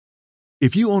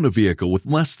If you own a vehicle with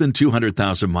less than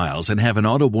 200,000 miles and have an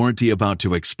auto warranty about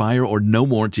to expire or no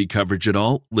warranty coverage at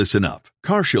all, listen up.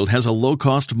 CarShield has a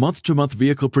low-cost month-to-month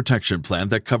vehicle protection plan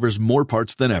that covers more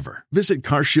parts than ever. Visit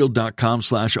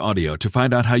carshield.com/audio to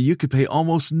find out how you could pay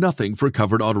almost nothing for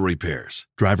covered auto repairs.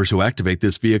 Drivers who activate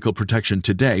this vehicle protection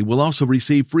today will also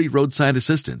receive free roadside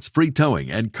assistance, free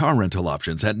towing, and car rental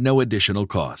options at no additional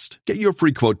cost. Get your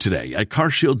free quote today at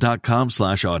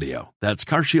carshield.com/audio. That's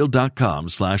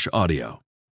carshield.com/audio.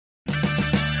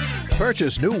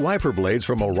 Purchase new wiper blades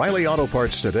from O'Reilly Auto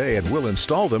Parts today and we'll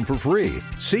install them for free.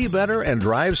 See better and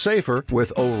drive safer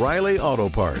with O'Reilly Auto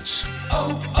Parts.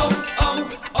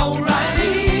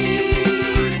 O'Reilly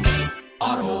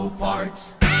Auto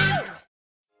Parts.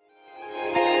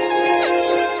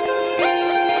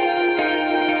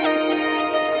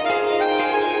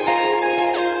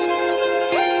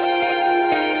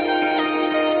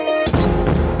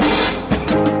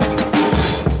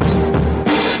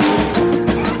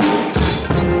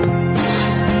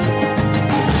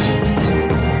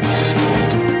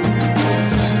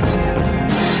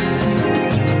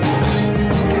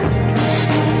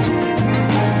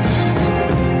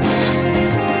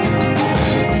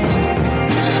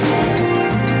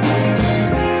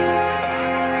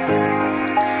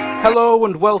 Hello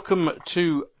and welcome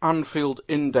to Anfield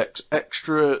Index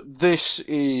Extra. This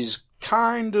is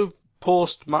kind of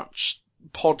post-match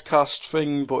podcast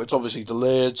thing, but it's obviously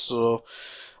delayed, so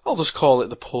I'll just call it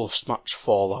the post-match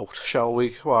fallout, shall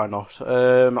we? Why not?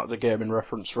 That's a gaming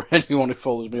reference for anyone who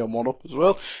follows me on One Up as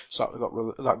well,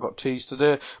 so that got teased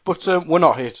today. But we're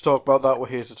not here to talk about that, we're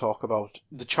here to talk about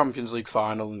the Champions League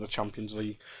final and the Champions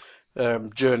League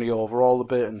journey overall a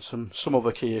bit, and some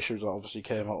other key issues that obviously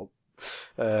came out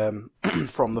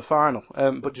from the final.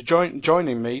 But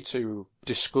joining me to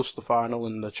discuss the final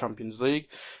in the Champions League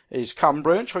is Cam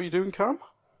Branch. How are you doing, Cam?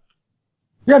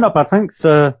 Yeah, not bad, thanks.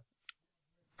 Bit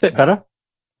better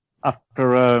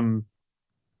after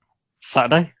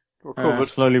Saturday. Recovered.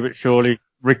 Slowly but surely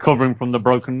recovering from the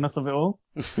brokenness of it all.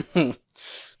 Did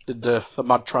the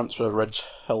mad transfer Reds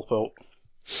help out?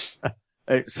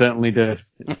 It certainly did.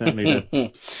 Yeah.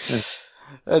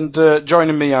 And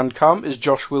joining me and Cam is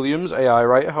Josh Williams, AI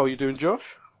writer. How are you doing,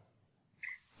 Josh?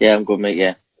 Yeah, I'm good, mate.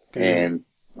 Yeah, I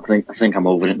think I'm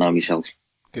over it now myself.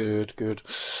 Good.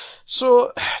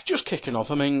 So, just kicking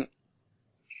off. I mean,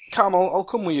 Cam, I'll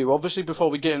come with you. Obviously, before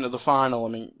we get into the final, I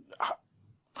mean,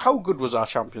 how good was our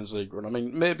Champions League run? I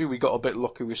mean, maybe we got a bit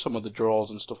lucky with some of the draws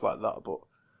and stuff like that, but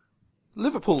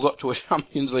Liverpool got to a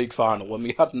Champions League final when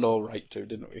we had no right to,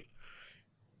 didn't we?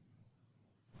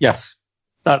 Yes,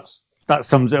 that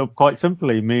sums it up quite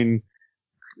simply. I mean,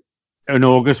 in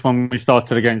August when we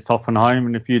started against Hoffenheim,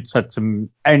 and if you'd said to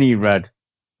any Red,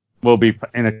 we'll be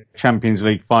in a Champions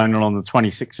League final on the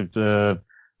 26th of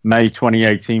May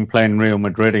 2018 playing Real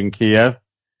Madrid in Kiev,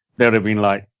 they'd have been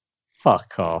like,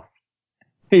 fuck off.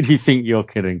 Who do you think you're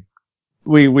kidding?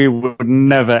 We were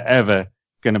never ever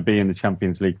going to be in the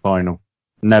Champions League final.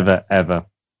 Never ever.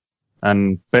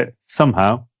 But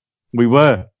somehow we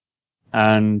were.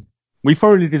 And we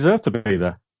thoroughly deserve to be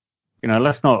there. You know,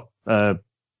 let's not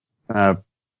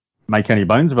make any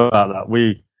bones about that.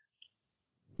 We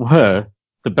were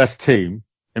the best team,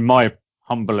 in my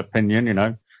humble opinion, you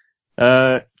know,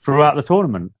 throughout the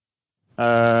tournament.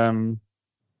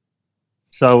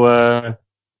 So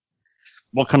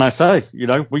what can I say? You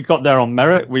know, we got there on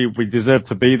merit. We deserve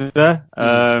to be there.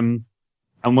 And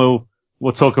we'll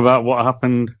talk about what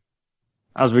happened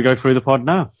as we go through the pod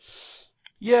now.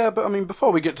 Yeah, but I mean,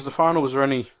 before we get to the final, was there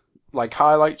any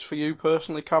highlights for you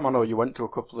personally, Cam? I know you went to a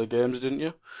couple of games, didn't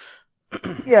you?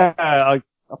 Yeah, I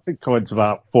think I went to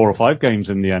about 4 or 5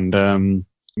 games in the end.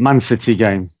 Man City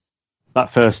game,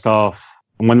 that first half,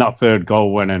 and when that third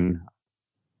goal went in,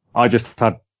 I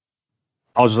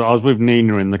was with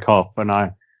Nina in the car, and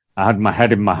I had my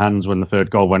head in my hands when the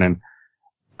third goal went in.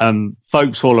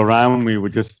 Folks all around me were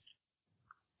just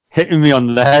hitting me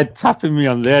on the head, tapping me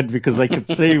on the head because they could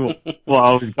see what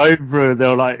I was going through. They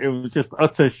were like, it was just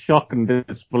utter shock and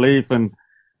disbelief. And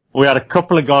we had a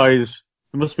couple of guys,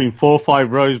 there must have been 4 or 5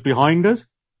 rows behind us,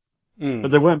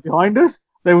 but they weren't behind us.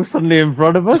 They were suddenly in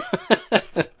front of us.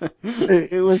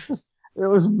 It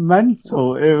was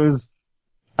mental. It was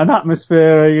an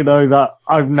atmosphere, you know, that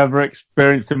I've never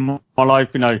experienced in my life.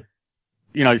 You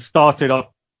know, started off,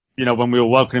 you know, when we were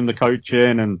welcoming the coach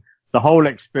in, and the whole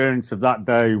experience of that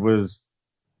day was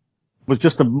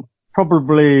just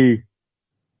probably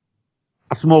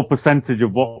a small percentage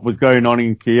of what was going on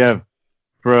in Kiev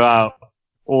throughout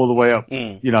all the way up,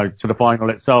 you know, to the final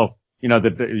itself, you know,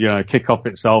 kickoff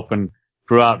itself and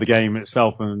throughout the game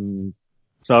itself. And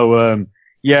so,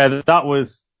 that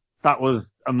was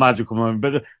a magical moment.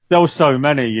 But there were so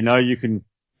many, you know. You can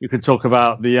talk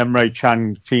about the Emre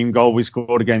Can team goal we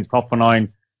scored against Hoffenheim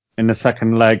in the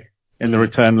second leg, in the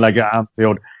return leg at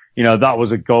Anfield. You know, that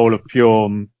was a goal of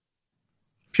pure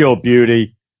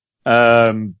beauty.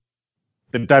 The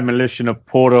demolition of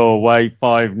Porto away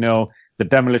 5-0. The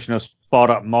demolition of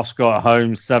Spartak Moscow at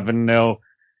home 7-0.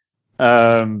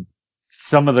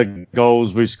 Some of the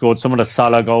goals we scored, some of the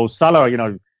Salah goals. Salah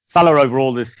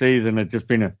overall this season has just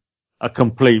been a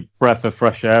complete breath of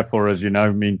fresh air for us, you know.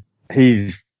 I mean,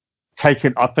 he's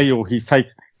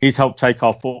helped take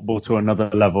our football to another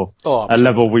level, a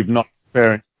level we've not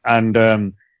experienced.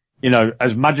 And, you know,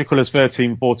 as magical as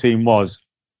 13-14 was,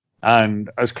 and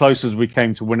as close as we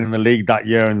came to winning the league that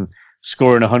year and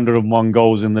scoring 101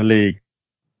 goals in the league,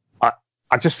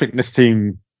 I just think this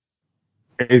team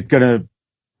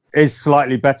is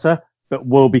slightly better, but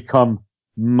will become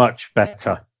much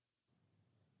better.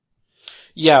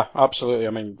 Yeah, absolutely. I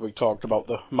mean, we talked about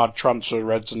the mad transfer,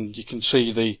 Reds, and you can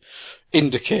see the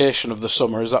indication of the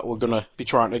summer is that we're going to be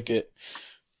trying to get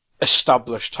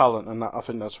established talent, and I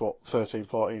think that's what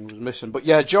 13-14 was missing. But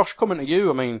yeah, Josh, coming to you,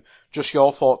 I mean, just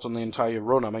your thoughts on the entire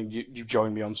run. I mean, you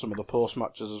joined me on some of the post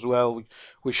matches as well.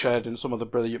 We shared in some of the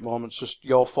brilliant moments. Just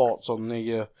your thoughts on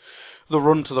the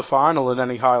run to the final and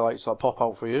any highlights that pop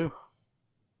out for you.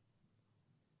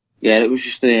 Yeah, it was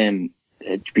just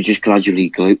we just gradually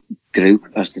grew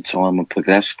as the time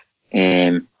progressed.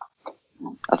 I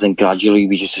think gradually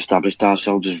we just established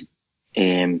ourselves as.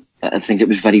 I think it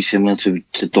was very similar to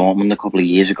Dortmund a couple of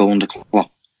years ago under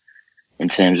Klopp, in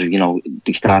terms of, you know,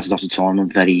 they started off the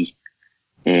tournament very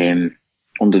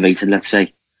underrated, let's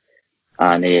say,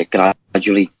 and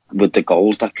gradually with the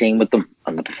goals that came with them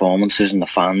and the performances and the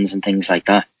fans and things like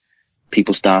that,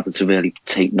 people started to really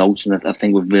take notes, and I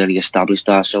think we've really established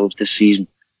ourselves this season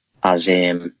as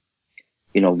you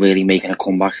know, really making a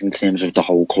comeback in terms of the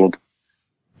whole club.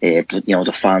 You know,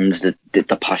 the fans,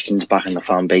 the passion's back in the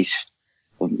fan base.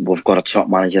 We've got a top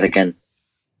manager again,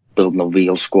 building a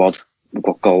real squad. We've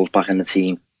got goals back in the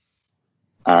team,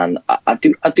 and I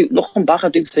do looking back, I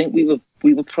do think we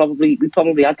probably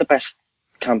had the best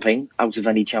campaign out of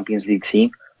any Champions League team.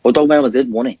 Although Real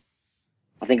Madrid won it,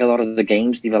 I think a lot of the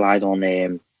games they relied on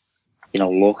you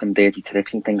know, luck and dirty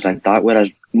tricks and things like that. Whereas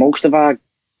most of our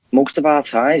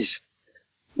ties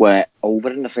were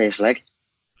over in the first leg,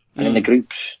 and in the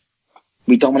groups.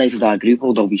 We dominated our group,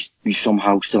 although we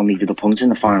somehow still needed a point in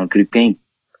the final group game.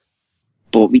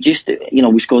 But we just, you know,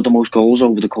 we scored the most goals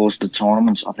over the course of the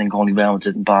tournament. I think only Real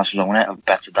Madrid and Barcelona have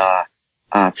bettered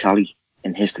our tally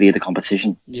in history of the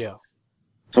competition. Yeah.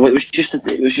 So it was just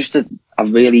a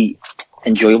really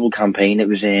enjoyable campaign. It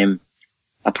was a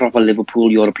proper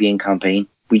Liverpool European campaign.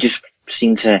 We just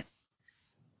seemed to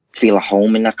feel at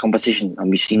home in that competition,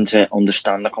 and we seemed to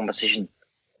understand the competition,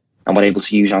 and were able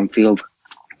to use Anfield.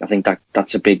 I think that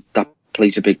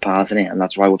plays a big part in it, and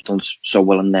that's why we've done so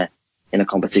well in a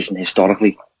competition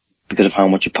historically, because of how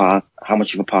much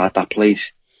of a part that plays.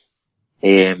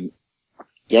 Yeah,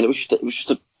 it was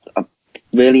just a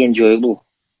really enjoyable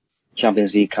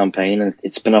Champions League campaign, and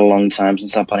it's been a long time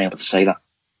since I've been able to say that.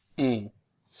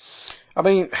 I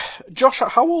mean, Josh,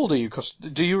 how old are you? Because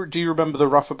do you remember the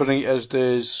Rafa Benitez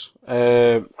days,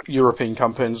 European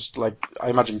campaigns? Like, I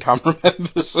imagine Cam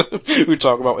remembers. We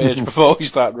talk about age before we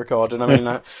started recording. I mean,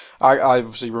 I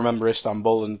obviously remember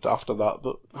Istanbul and after that.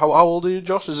 But how old are you,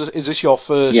 Josh? Is this your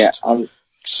first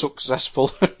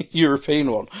successful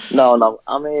European one? No,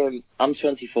 I'm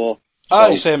 24.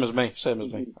 So, same as me.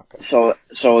 Okay. So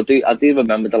I do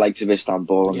remember the likes of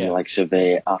Istanbul and the likes of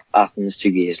Athens 2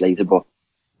 years later, but.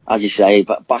 As you say,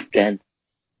 but back then,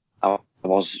 I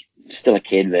was still a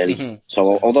kid, really. Mm-hmm.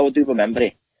 So, although I do remember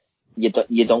it,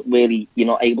 you're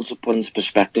not able to put into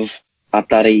perspective at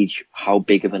that age how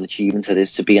big of an achievement it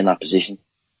is to be in that position.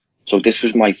 So this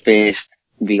was my first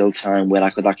real time where I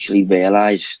could actually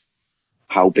realise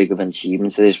how big of an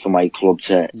achievement it is for my club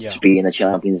to be in the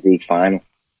Champions League final,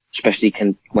 especially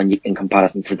when you in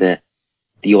comparison to the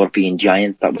European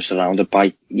giants that were surrounded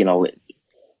by, you know,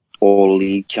 all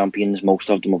league champions.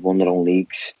 Most of them have won their own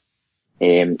leagues.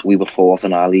 We were fourth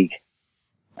in our league,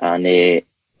 and you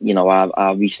know,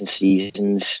 our recent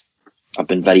seasons have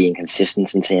been very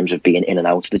inconsistent in terms of being in and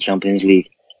out of the Champions League.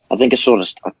 I think I saw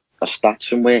a stat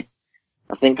somewhere.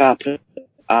 I think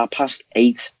our past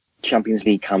 8 Champions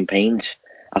League campaigns,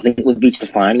 I think we've reached the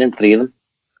final in 3 of them.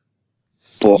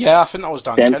 But yeah, I think that was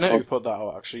Dan Kennett who put that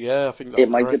out, actually. Yeah, I think that it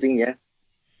might have been, yeah.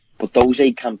 But those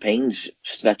 8 campaigns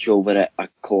stretch over a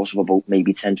course of about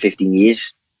maybe 10, 15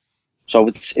 years. So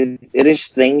it is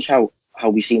strange how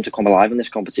we seem to come alive in this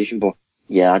competition. But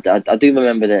yeah, I do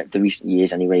remember the recent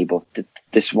years anyway, but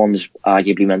this one's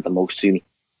arguably meant the most to me.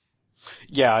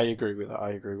 Yeah, I agree with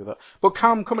that. But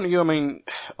Cam, coming to you, I mean,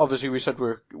 obviously we said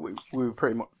we were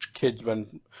pretty much kids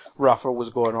when Rafa was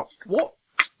going up.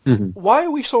 Why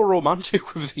are we so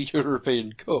romantic with the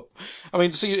European Cup? I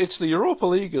mean, see, it's the Europa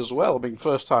League as well. I mean,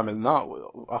 first time in that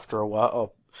after a while,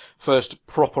 or first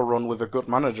proper run with a good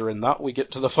manager in that, we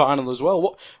get to the final as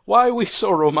well. Why are we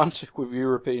so romantic with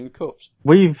European Cups?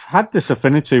 We've had this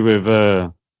affinity with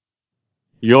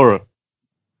Europe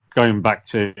going back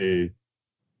to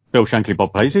Bill Shankly,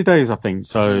 Bob Paisley days, I think.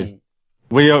 So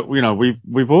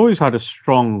we've always had a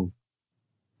strong,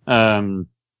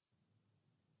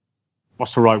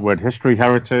 what's the right word? History,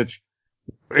 heritage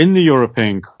in the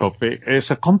European Cup. It's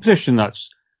a competition that's,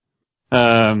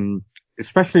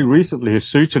 especially recently has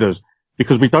suited us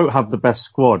because we don't have the best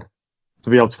squad to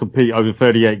be able to compete over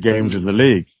 38 games in the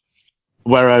league.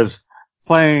 Whereas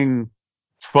playing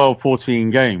 12, 14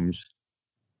 games,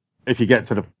 if you get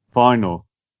to the final,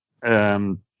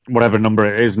 whatever number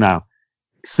it is now,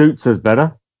 suits us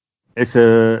better. It's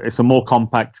a more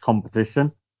compact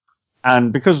competition.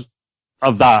 And because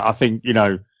of that, I think,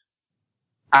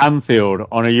 Anfield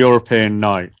on a European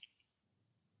night,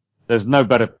 there's no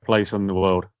better place in the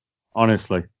world,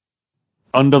 honestly.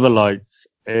 Under the lights,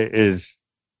 it's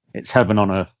heaven on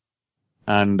earth.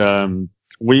 And,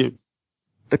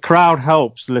 the crowd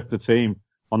helps lift the team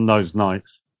on those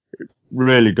nights. It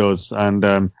really does. And,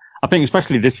 I think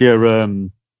especially this year,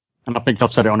 and I think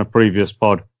I've said it on a previous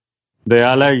pod, the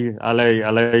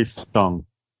LA song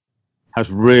has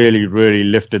really, really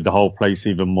lifted the whole place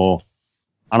even more.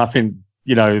 And I think,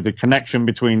 the connection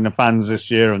between the fans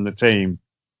this year and the team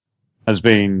has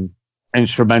been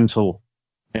instrumental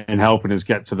in helping us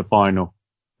get to the final.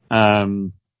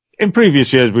 In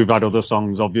previous years, we've had other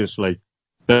songs, obviously.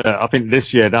 But I think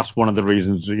this year, that's one of the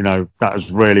reasons, that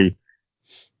has really,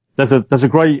 there's a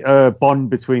great, bond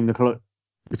between the club,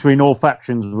 between all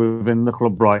factions within the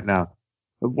club right now.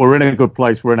 We're in a good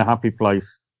place. We're in a happy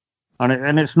place.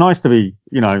 And it's nice to be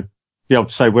able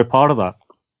to say we're part of that.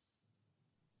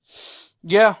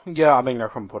 Yeah, I mean, I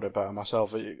couldn't put it better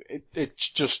myself. It's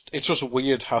just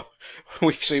weird how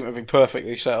we seem to be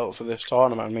perfectly set up for this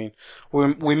tournament. I mean,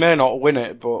 we may not win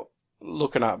it, but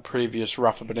looking at previous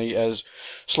Rafa Benitez,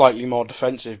 slightly more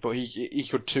defensive, but he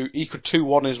could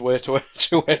 2-1 his way to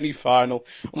any final,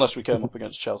 unless we came up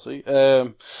against Chelsea.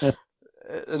 And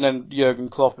then Jurgen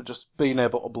Klopp just being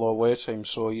able to blow away teams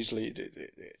so easily,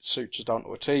 it suits us down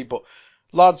to a T. But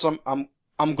lads, I'm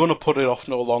gonna put it off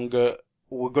no longer.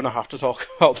 We're gonna have to talk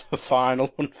about the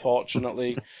final,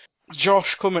 unfortunately.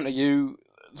 Josh, coming to you,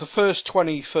 the first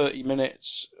 20-30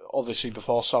 minutes, obviously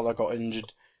before Salah got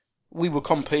injured, we were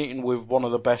competing with one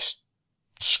of the best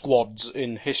squads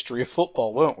in history of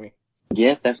football, weren't we?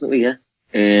 Yeah, definitely, yeah.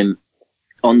 In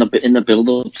the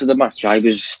build-up to the match, I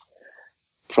was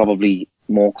probably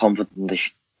more confident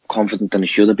than I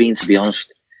should have been, to be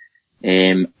honest.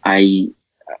 As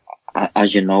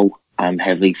you know, I'm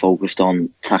heavily focused on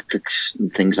tactics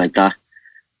and things like that.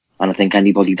 And I think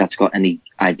anybody that's got any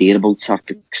idea about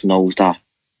tactics knows that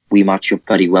we match up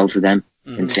very well to them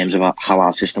in terms of how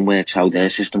our system works, how their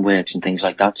system works and things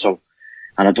like that. So,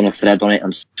 and I've done a thread on it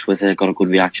on Twitter, got a good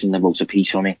reaction, I wrote a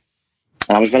piece on it.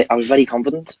 And I was very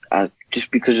confident, just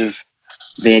because of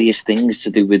various things to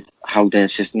do with how their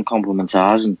system complements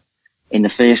ours. And in the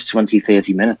first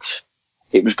 20-30 minutes,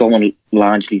 it was going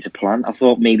largely to plan. I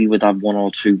thought maybe we'd have one or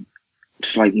two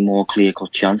slightly more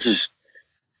clear-cut chances.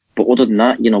 But other than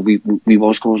that, we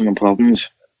was causing them problems.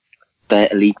 They're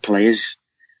elite players,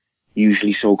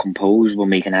 usually so composed, were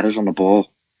making errors on the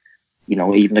ball.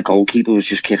 Even the goalkeeper was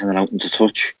just kicking it out into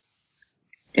touch.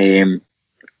 And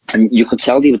you could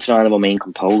tell they were trying to remain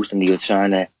composed and they were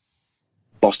trying to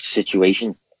boss the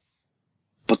situation.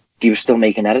 But they were still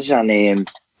making errors. And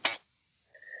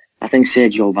I think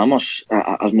Sergio Ramos,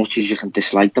 as much as you can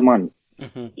dislike the man,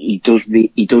 he does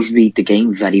read the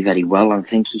game very, very well. And I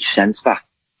think he sensed that.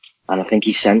 And I think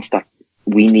he sensed that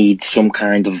we need some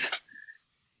kind of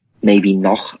maybe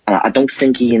knock. I don't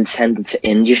think he intended to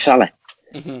injure Salah,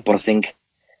 but I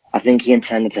think he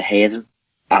intended to hurt him,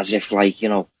 as if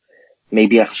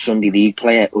maybe a Sunday League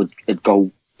player would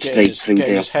go straight through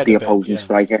the opposing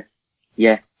striker.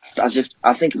 Yeah, as if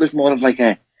I think it was more of like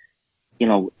a,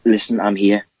 listen, I'm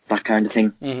here, that kind of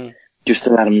thing, just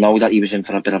to let him know that he was in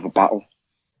for a bit of a battle.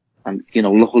 And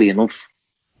luckily enough,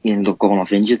 he ended up going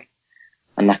off injured,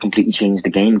 and that completely changed the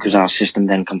game because our system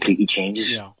then completely changes.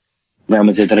 Yeah. Real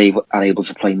Madrid are able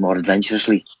to play more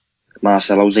adventurously.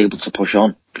 Marcelo's able to push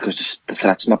on because the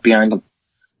threat's not behind him.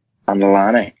 And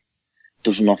Lallana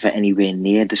doesn't offer anywhere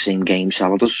near the same game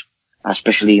Salah does,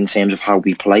 especially in terms of how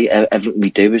we play. Everything we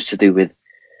do is to do with,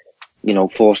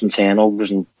 forcing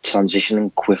turnovers and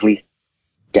transitioning quickly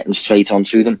getting straight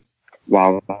onto them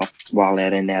while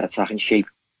they're in their attacking shape.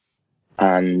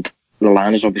 And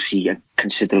Lallana's obviously a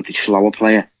considerably slower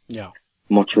player. Yeah.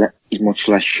 He's much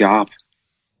less sharp.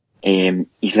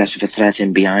 He's less of a threat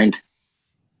in behind.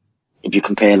 If you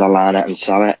compare Lallana and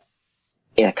Salah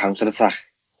in a counter-attack,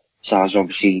 Salah's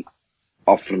obviously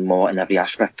offering more in every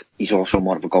aspect. He's also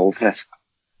more of a goal threat.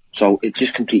 So it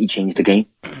just completely changed the game.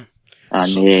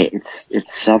 And it's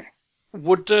sad.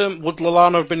 Would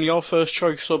Lallana have been your first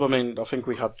choice sub? I mean, I think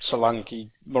we had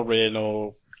Solanke,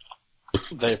 Moreno.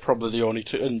 They're probably the only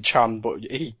two, and Chan, but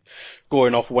he,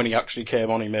 going off when he actually came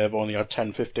on, he may have only had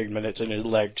 10-15 minutes in his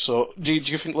leg. So, do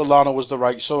you think Lallana was the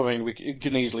right sub? I mean, we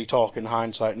can easily talk in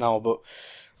hindsight now, but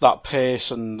that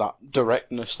pace and that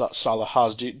directness that Salah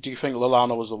has, do you think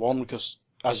Lallana was the one? Because,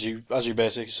 as you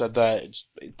basically said there, it's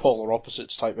polar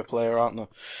opposites type of player, aren't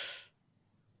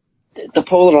they? The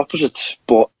polar opposites,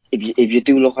 but if you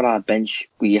do look at our bench,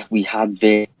 we had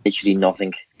virtually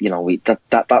nothing. You know,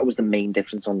 that was the main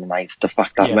difference on the night. The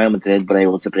fact that Real Madrid were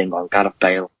able to bring on Gareth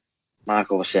Bale,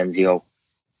 Marco Asensio,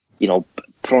 you know,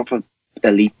 proper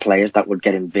elite players that would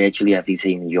get in virtually every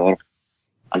team in Europe,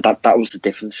 and that was the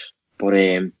difference. But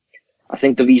I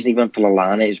think the reason he went for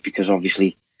Lallana is because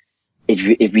obviously,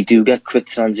 if we do get quick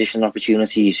transition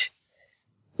opportunities,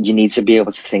 you need to be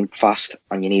able to think fast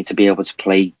and you need to be able to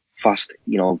play fast,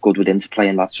 you know, good with interplay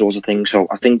and that sort of thing. So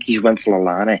I think he's went for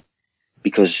Lallana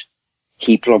because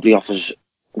he probably offers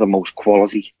the most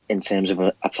quality in terms of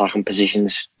attacking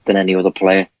positions than any other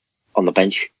player on the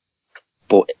bench.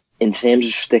 But in terms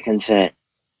of sticking to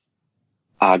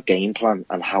our game plan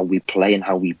and how we play and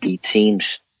how we beat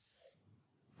teams,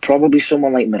 probably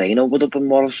someone like Moreno would have been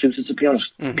more suited, to be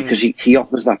honest, because he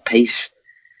offers that pace.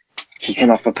 He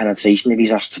can offer penetration if he's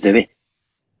asked to do it.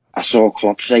 I saw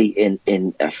Klopp say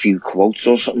in a few quotes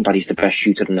or something that he's the best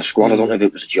shooter in the squad. I don't know if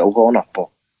it was a joke or not, but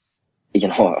you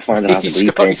know, I find it hard to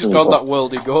believe. He scored that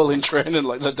worldie goal in training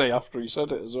like the day after he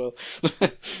said it as well.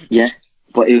 Yeah,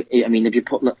 but I mean, if you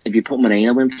put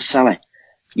Moreno in for Salah,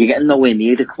 you're getting nowhere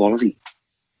near the quality.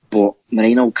 But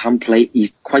Moreno can play.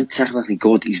 He's quite technically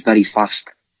good. He's very fast.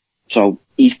 So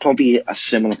he's probably a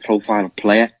similar profile of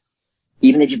player.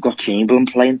 Even if you've got Chamberlain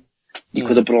playing, you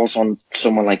could have brought on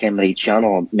someone like Emre Can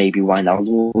or maybe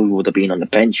Wijnaldum, who would have been on the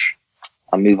bench,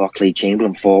 and move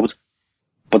Oxlade-Chamberlain forward.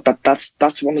 But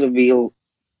that's one of the real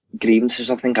grievances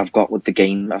I think I've got with the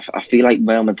game. I feel like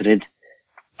Real Madrid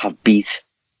have beat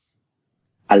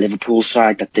a Liverpool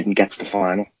side that didn't get to the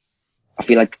final. I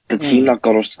feel like the team that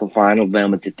got us to the final, Real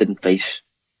Madrid didn't face,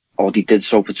 or they did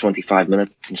so for 25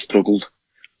 minutes and struggled.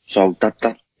 So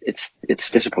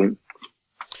it's disappointing.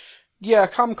 Yeah,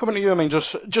 Cam, coming to you, I mean,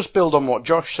 just build on what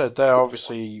Josh said there.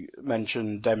 Obviously,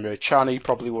 mentioned Emre Can. He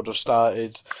probably would have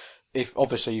started if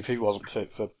he wasn't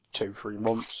fit for 2-3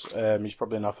 months. He's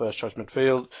probably in our first choice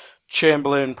midfield.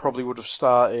 Chamberlain probably would have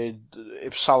started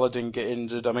if Salah didn't get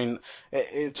injured. I mean,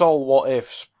 it's all what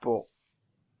ifs, but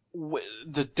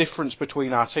the difference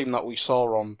between our team that we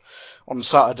saw on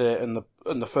Saturday and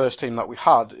the first team that we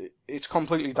had, it's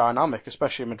completely dynamic,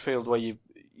 especially in midfield where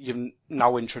you've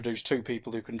now introduced two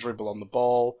people who can dribble on the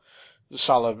ball.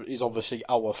 Salah is obviously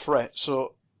our threat.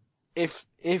 So if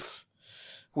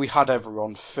we had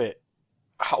everyone fit,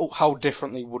 how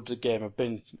differently would the game have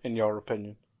been, in your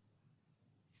opinion?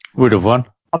 Would have won.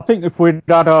 I think if we'd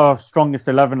had our strongest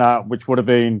 11 out, which would have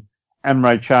been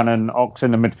Emre Can and Ox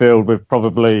in the midfield with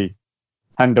probably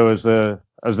Hendo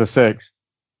as the six,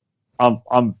 I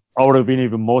would have been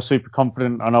even more super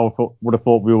confident, and I would have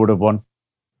thought we would have won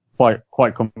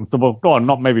quite comfortable. Go on,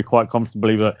 not maybe quite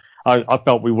comfortably, but I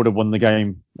felt we would have won the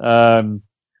game. I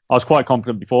was quite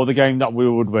confident before the game that we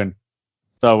would win.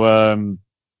 So,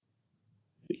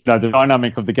 the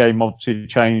dynamic of the game obviously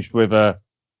changed with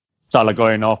Salah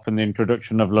going off and the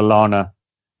introduction of Lallana.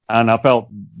 And I felt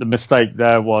the mistake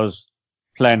there was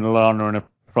playing Lallana in a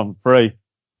front three.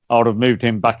 I would have moved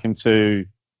him back into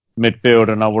midfield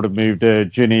and I would have moved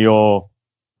Gini or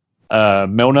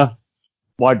Milner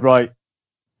wide right.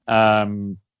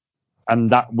 And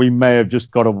that we may have just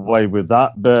got away with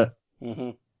that. But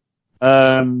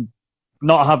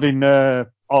not having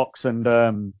Ox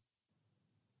and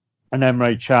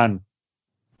Emre Can,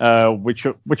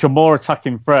 which are more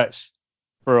attacking threats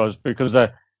for us because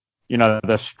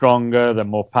they're stronger, they're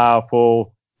more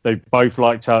powerful. They both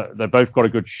got a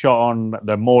good shot on.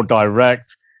 They're more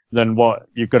direct than what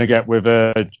you're going to get with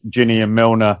Gini and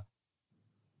Milner.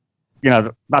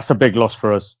 That's a big loss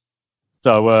for us.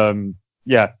 So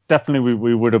definitely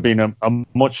we would have been a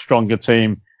much stronger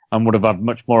team and would have had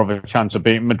much more of a chance of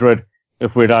beating Madrid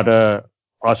if we'd had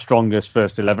our strongest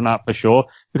first 11 out for sure.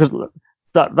 Because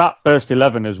that first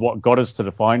 11 is what got us to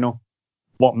the final.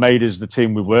 what made us the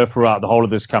team we were throughout the whole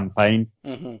of this campaign.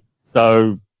 Mm-hmm.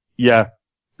 So, yeah,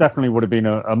 definitely would have been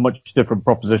a much different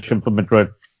proposition for Madrid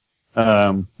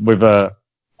with a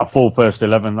full first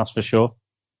 11, that's for sure.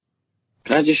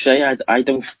 Can I just say, I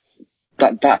don't...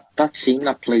 That team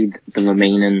that played the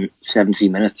remaining 70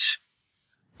 minutes,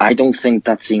 I don't think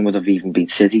that team would have even beat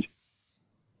City.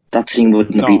 That team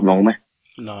wouldn't have beat Roma.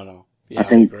 No. Yeah, I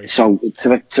think so.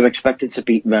 To expect it to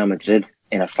beat Real Madrid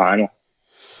in a final,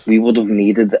 we would have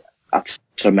needed a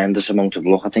tremendous amount of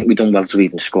luck. I think we done well to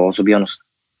even score, to be honest.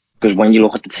 Because when you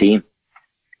look at the team,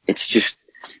 it's just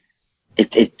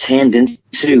it turned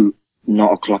into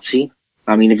not a Klopp team.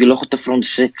 I mean, if you look at the front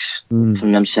six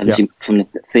from them 70 from the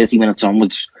 30 minutes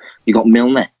onwards, you got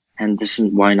Milner,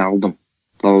 Henderson, Wijnaldum,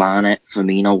 Lallana,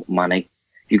 Firmino, Mane.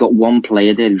 You got one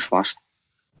player there who's fast,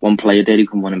 one player there who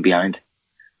can run in behind,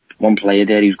 one player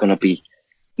there who's going to be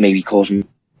maybe causing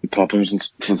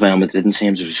problems for Real Madrid in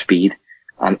terms of his speed.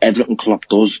 And everything Klopp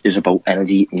does is about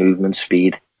energy, movement,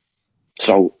 speed.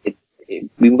 So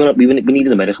we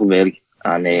needed a miracle really,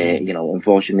 and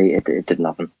unfortunately it didn't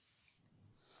happen.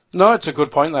 No, it's a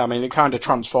good point there. I mean, it kind of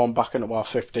transformed back into our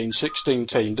 15-16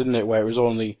 team, didn't it? Where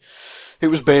it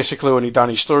was basically only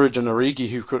Danny Sturridge and Origi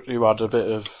who had a bit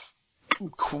of,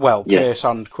 pace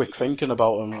and quick thinking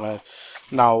about them.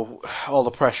 Now, all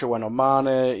the pressure went on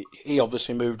Mane. He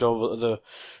obviously moved over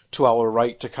to our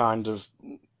right to kind of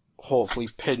hopefully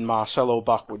pin Marcelo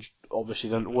back, which obviously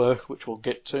didn't work, which we'll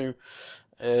get to.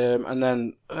 And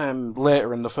then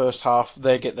later in the first half,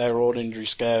 they get their own injury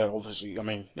scare. Obviously, I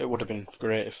mean, it would have been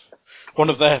great if one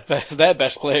of their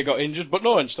best player got injured, but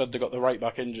no, instead they got the right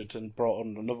back injured and brought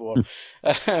on another one.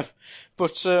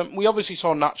 But we obviously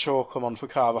saw Nacho come on for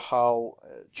Carvajal.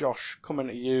 Josh, coming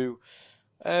to you.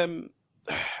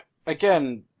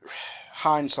 Again,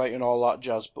 hindsight and all that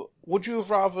jazz, but would you have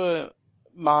rather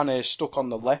Mane stuck on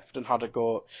the left and had a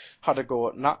go at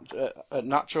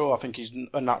Nacho? I think he's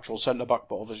a natural centre back,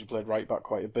 but obviously played right back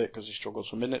quite a bit because he struggles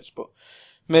for minutes. But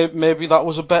maybe that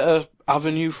was a better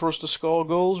avenue for us to score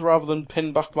goals rather than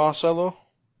pin back Marcelo.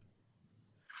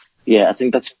 Yeah, I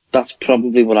think that's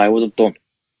probably what I would have done.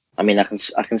 I mean, I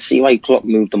can see why Klopp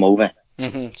moved them over,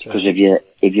 because if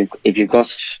you've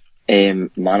got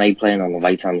Mane playing on the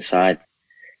right hand side,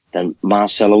 then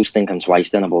Marcelo's thinking twice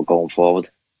then about going forward.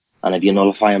 And if you're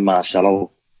nullifying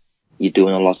Marcelo, you're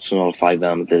doing a lot to nullify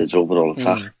Real Madrid's overall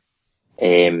attack.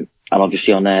 And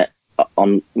obviously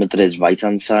on Madrid's right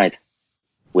hand side,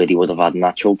 where he would have had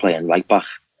Nacho playing right back,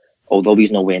 although he's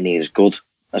nowhere near as good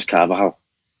as Carvajal,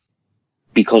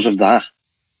 because of that,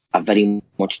 I very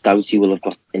much doubt he will have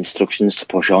got instructions to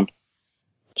push on.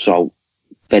 So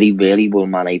very rarely will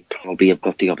Mane probably have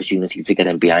got the opportunity to get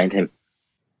in behind him.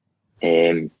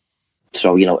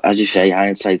 So, as you say,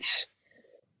 hindsight's,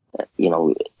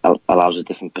 allows a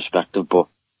different perspective, but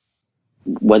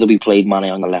whether we played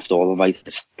Mane on the left or the right,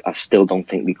 I still don't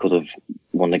think we could have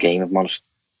won the game, if I'm honest.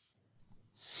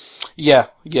 Yeah,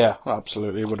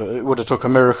 absolutely. It would have took a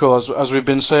miracle, as we've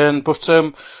been saying. But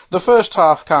the first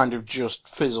half kind of just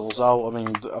fizzles out. I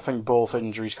mean, I think both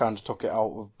injuries kind of took it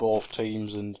out of both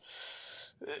teams, and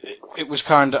it was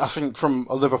kind of, I think from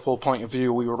a Liverpool point of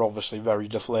view, we were obviously very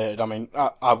deflated. I mean,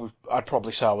 I'd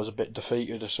probably say I was a bit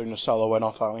defeated as soon as Salah went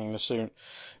off. I mean, as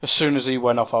soon as he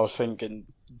went off, I was thinking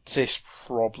this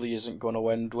probably isn't going to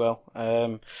end well.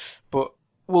 But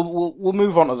we'll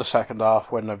move on to the second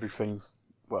half when everything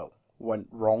went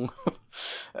wrong.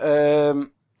 But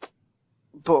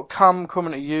Cam,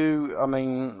 coming to you, I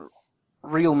mean,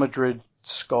 Real Madrid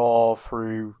score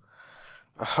through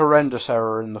a horrendous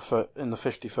error in the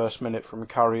 51st minute from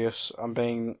Karius.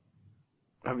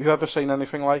 Have you ever seen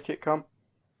anything like it, Cam?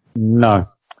 No.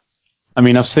 I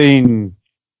mean, I've seen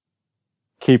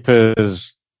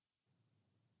keepers.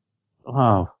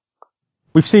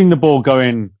 We've seen the ball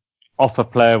going off a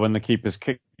player when the keeper's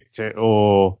kicked it,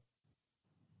 or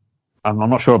I'm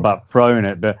not sure about throwing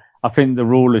it, but I think the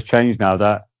rule has changed now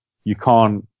that you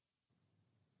can't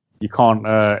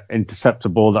intercept a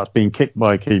ball that's being kicked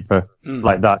by a keeper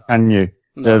like that, can you?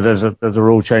 No. There's a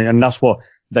rule change, and that's what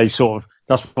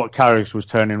Karius was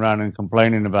turning around and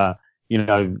complaining about.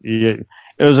 It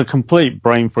was a complete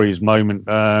brain freeze moment,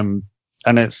 and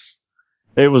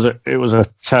it was a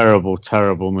terrible,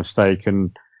 terrible mistake.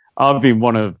 And I've been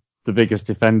one of the biggest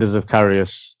defenders of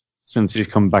Karius since he's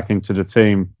come back into the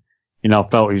team. I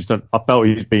felt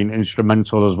he's been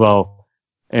instrumental as well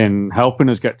in helping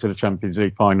us get to the Champions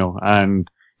League final and,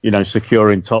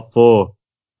 securing top four.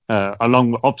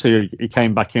 Obviously he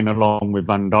came back in along with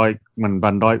Van Dijk when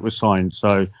Van Dijk was signed.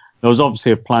 So there was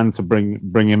obviously a plan to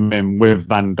bring him in with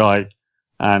Van Dijk.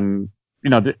 And,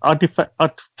 to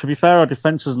be fair, our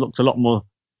defence has looked a lot more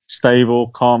stable,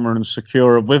 calmer and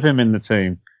secure with him in the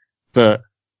team. But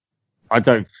I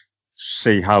don't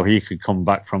see how he could come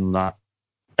back from that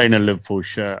in a Liverpool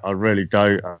shirt. I really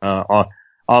don't. I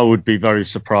would be very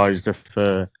surprised if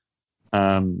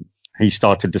he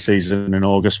started the season in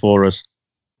August for us.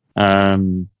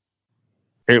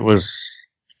 It was...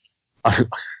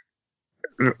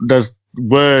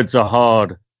 words are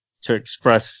hard to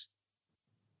express,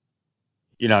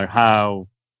 how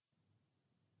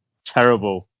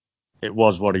terrible it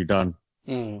was what he done.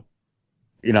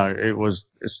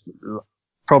 It's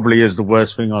probably is the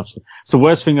worst thing I've seen. It's the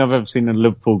worst thing I've ever seen a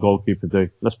Liverpool goalkeeper do.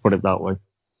 Let's put it that way.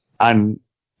 And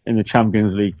in the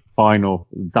Champions League final,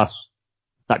 that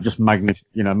just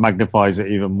magnifies it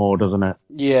even more, doesn't it?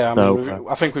 Yeah,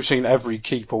 I think we've seen every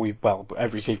keeper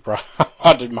I've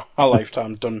had in my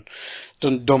lifetime done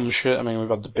dumb shit. I mean, we've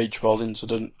had the beach ball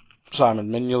incident, Simon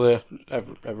Mignolet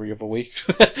every other week.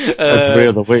 Every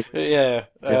other week. Yeah.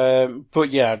 But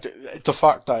yeah, the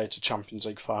fact that it's a Champions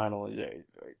League final,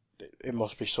 it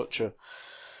must be such a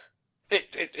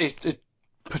it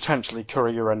potentially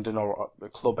career ending or a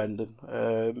club ending,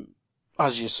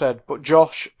 as you said. But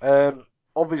Josh,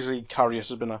 obviously Karius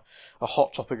has been a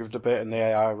hot topic of debate in the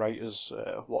AI Writers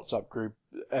WhatsApp group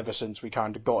ever since we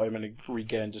kind of got him and he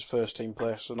regained his first team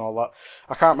place and all that.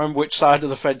 I can't remember which side of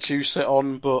the fence you sit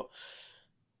on, but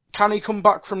can he come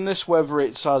back from this, whether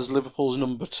it's as Liverpool's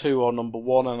number 2 or number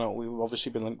 1? I know we've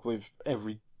obviously been linked with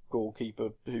every goalkeeper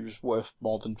who's worth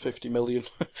more than 50 million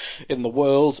in the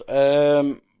world.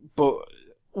 But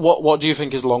what do you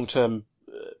think his long-term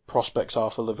prospects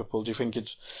are for Liverpool? Do you think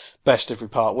it's best if we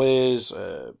part ways,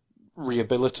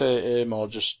 rehabilitate him, or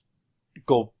just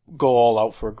go all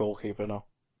out for a goalkeeper now?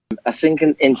 I think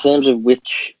in terms of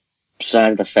which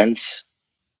side of the fence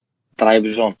that I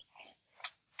was on,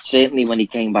 certainly when he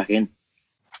came back in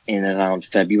around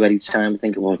February time, I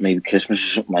think it was, maybe Christmas or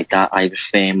something like that, I was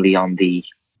firmly on the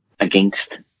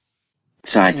against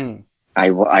side.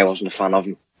 I wasn't a fan of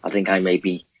him. I think I made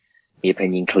my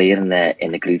opinion clear in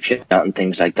the group chat and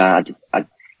things like that.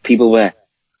 People were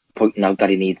pointing out that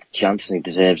he needs a chance and he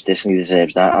deserves this and he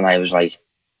deserves that, and I was like,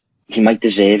 he might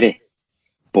deserve it,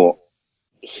 but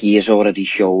he has already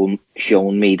shown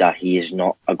me that he is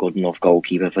not a good enough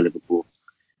goalkeeper for Liverpool.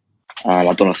 And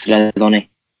I've done a thread on it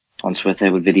on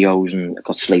Twitter with videos and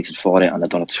got slated for it, and I've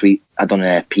done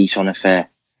a piece on it for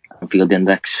Anfield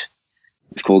Index.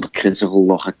 It's called A Critical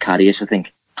Look at Karius, I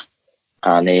think.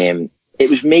 And it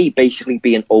was me basically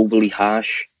being overly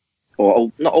harsh,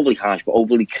 or not overly harsh, but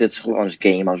overly critical on his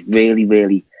game. I was really,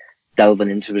 really delving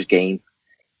into his game,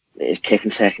 his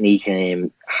kicking technique,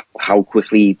 and how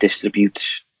quickly he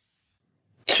distributes,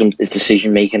 his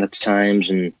decision making at times,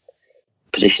 and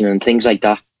positioning and things like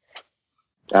that.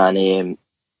 And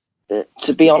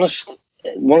to be honest,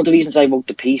 one of the reasons I wrote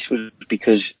the piece was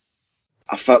because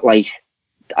I felt like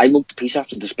I wrote the piece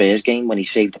after the Spurs game when he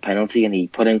saved the penalty and he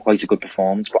put in quite a good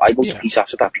performance. But I wrote the piece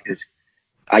after that because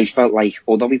I felt like,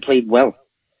 although he played well,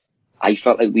 I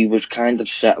felt like we was kind of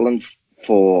settling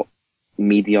for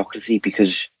mediocrity,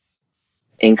 because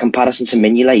in comparison to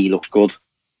Mignolet, he looks good.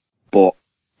 But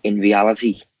in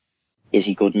reality, is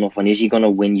he good enough? And is he going to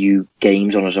win you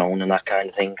games on his own and that kind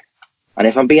of thing? And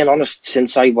if I'm being honest,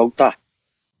 since I wrote that,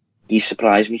 he's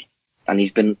surprised me. And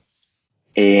he's been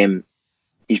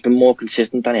more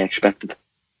consistent than I expected.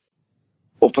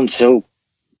 Up until,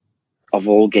 of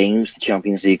all games, the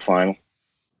Champions League final.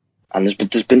 And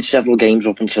there's been several games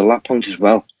up until that point as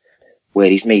well, where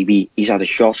he's had a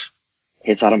shot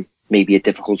hit at him, maybe a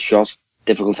difficult shot,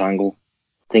 difficult angle,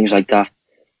 things like that.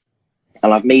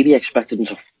 And I've maybe expected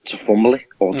him to fumble it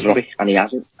or drop it, and he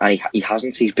hasn't. And he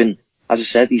hasn't. He's been, as I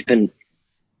said, he's been,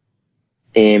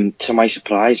 to my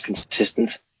surprise,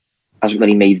 consistent. Hasn't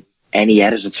really made any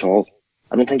errors at all.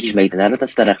 I don't think he's made an error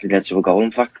that's directly led to a goal,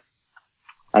 in fact.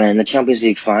 And in the Champions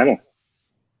League final,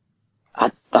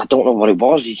 I don't know what it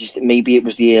was. Maybe it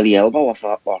was the early elbow off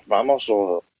Ramos,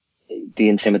 or the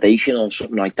intimidation or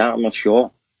something like that. I'm not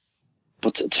sure.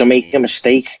 But to make a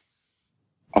mistake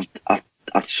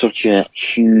at such a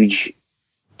huge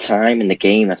time in the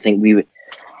game, I think we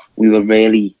were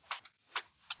really.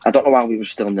 I don't know why we were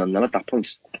still 0-0 at that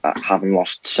point, having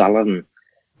lost Salah and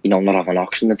not having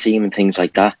Ox in the team and things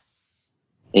like that.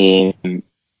 And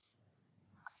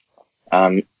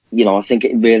I think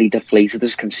it really deflated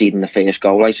us conceding the first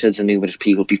goal. I said to numerous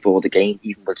people before the game,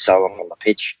 even with Salah on the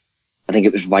pitch, I think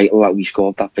it was vital that we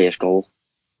scored that first goal.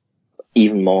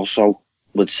 Even more so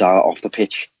with Salah off the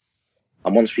pitch.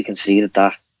 And once we conceded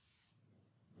that,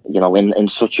 in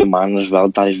such a manner as well,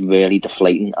 that is really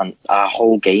deflating. And our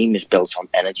whole game is built on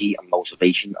energy and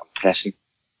motivation and pressing.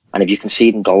 And if you're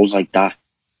conceding goals like that,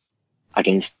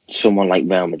 against someone like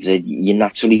Real Madrid, you're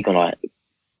naturally gonna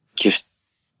just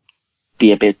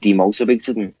be a bit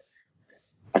demotivated, and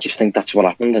I just think that's what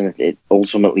happened, and it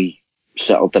ultimately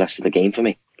settled the rest of the game for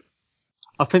me.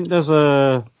 I think there's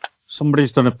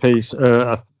somebody's done a piece,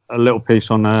 a little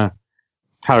piece on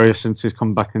Karius since he's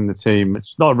come back in the team.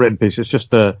 It's not a written piece. It's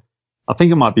just I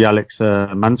think it might be Alex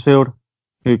Mansfield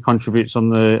who contributes on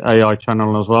the AI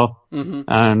channel as well. Mm-hmm.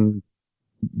 And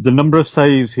the number of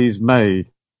saves he's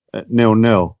made at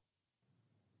 0-0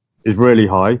 is really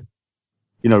high.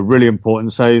 You know, really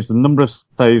important saves. The number of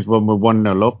saves when we're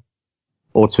 1-0 up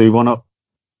or 2-1 up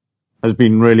has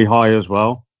been really high as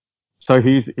well. So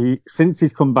since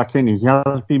he's come back in, he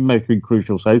has been making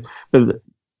crucial saves. But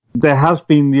there has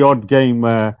been the odd game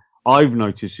where I've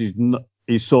noticed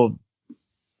he's sort of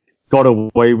got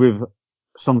away with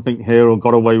something here or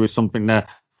got away with something there.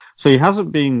 So he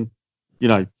hasn't been, you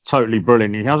know, totally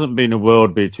brilliant. He hasn't been a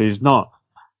world beater. He's not,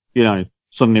 you know,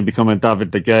 suddenly become a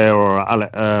David De Gea or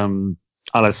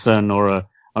Alisson or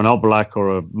an Oblak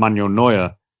or a Manuel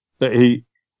Neuer. But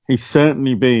he's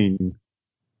certainly been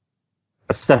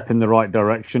a step in the right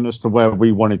direction as to where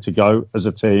we wanted to go as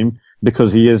a team,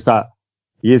 because he is that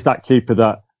keeper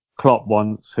that Klopp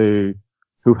wants, who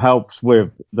helps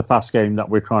with the fast game that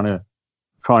we're trying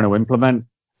to implement.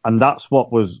 And that's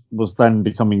what was then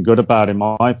becoming good about him,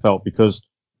 I felt, because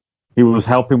he was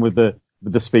helping with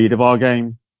the speed of our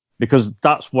game, because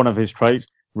that's one of his traits: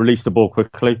 release the ball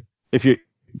quickly. If you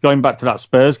going back to that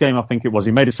Spurs game, I think it was,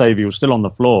 he made a save, he was still on the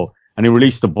floor, and he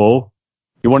released the ball.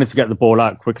 He wanted to get the ball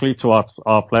out quickly to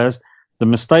our players. The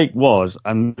mistake was,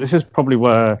 and this is probably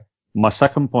where my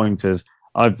second point is,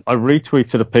 I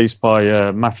retweeted a piece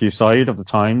by Matthew Said of the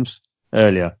Times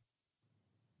earlier,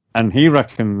 and he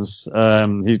reckons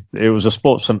it was a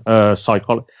sports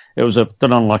psychology. It was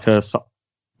done on like a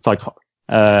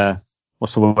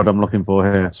what's the word I'm looking for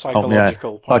here?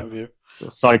 Psychological point of view.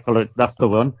 That's the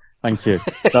one. Thank you.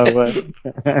 So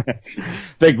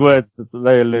big words,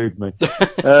 they elude me.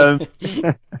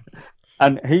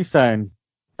 And he's saying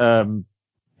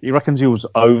he reckons he was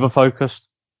over focused.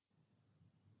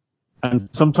 And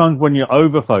sometimes when you're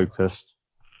over focused,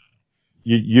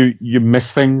 you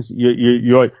miss things.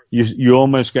 You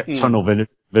almost get tunnel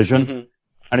vision. Mm-hmm.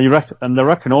 And they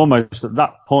reckon almost at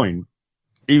that point,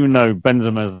 even though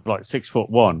Benzema's like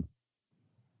 6'1",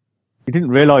 he didn't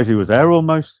realise he was there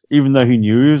almost, even though he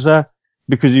knew he was there,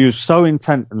 because he was so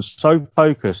intent and so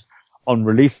focused on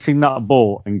releasing that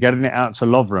ball and getting it out to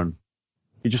Lovren.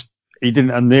 He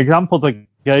didn't. And the example they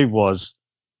gave was,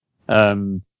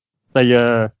 they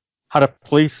had a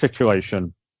police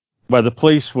situation where the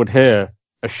police would hear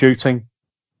a shooting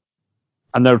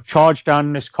and they would charge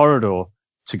down this corridor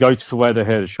to go to where they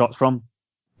hear the shots from.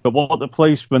 But what the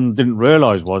policemen didn't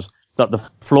realise was that the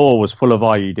floor was full of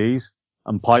IEDs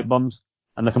and pipe bombs,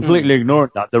 and they're completely ignoring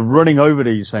that. They're running over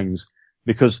these things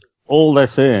because all they're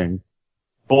seeing,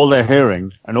 all they're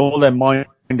hearing, and all their mind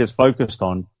is focused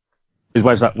on is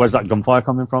where's that gunfire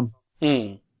coming from?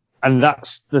 And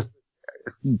that's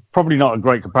probably not a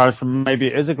great comparison. Maybe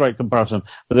it is a great comparison,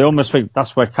 but they almost think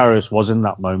that's where Karius was in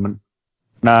that moment.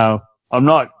 Now,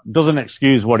 doesn't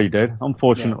excuse what he did,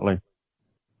 unfortunately.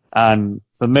 Yeah. And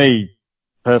for me,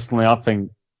 personally, I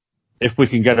think if we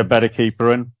can get a better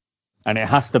keeper in, and it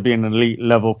has to be an elite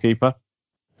level keeper,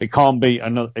 it can't be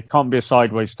a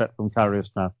sideways step from Karius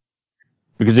now.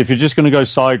 Because if you're just going to go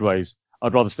sideways,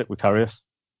 I'd rather stick with Karius.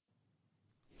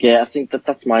 Yeah, I think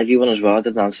that's my view on as well. I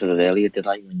didn't answer it earlier, did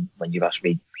I? When you asked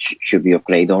me, should we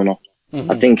upgrade or not?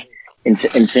 Mm-hmm. I think in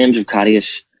terms of Karius,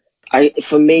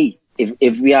 for me,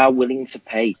 if we are willing to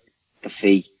pay the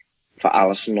fee for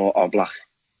Alisson or Oblak,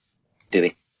 do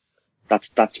it.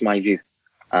 That's my view.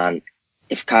 And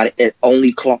if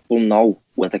only Klopp will know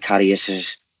whether Karius is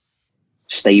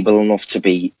stable enough to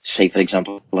be, say for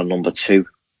example, a number 2,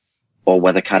 or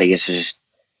whether Karius is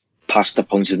past the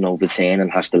point of no return and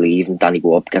has to leave, and Danny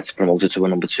Ward gets promoted to a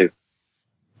number 2.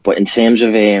 But in terms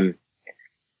of paying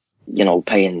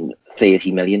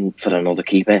 30 million for another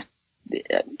keeper,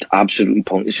 absolutely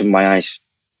pointless in my eyes.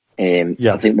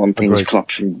 I think one thing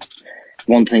Klopp's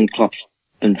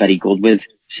been very good with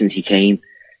since he came,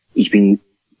 he's been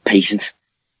patient.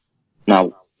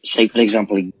 Now, say for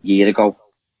example, a year ago,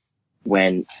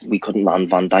 when we couldn't land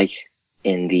Van Dijk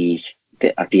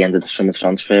at the end of the summer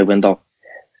transfer window,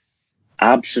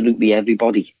 absolutely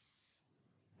everybody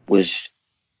was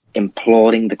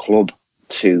imploring the club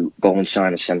to go and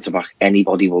sign a centre-back.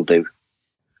 Anybody will do.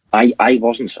 I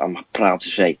wasn't, I'm proud to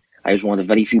say. I was one of the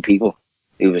very few people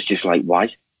who was just like,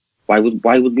 why? Why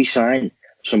would we sign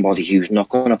somebody who's not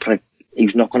going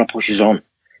to push us on?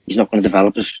 He's not going to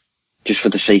develop us just for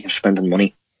the sake of spending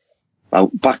money. Now,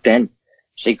 back then,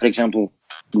 say for example,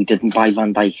 we didn't buy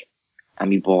Van Dijk and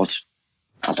we bought,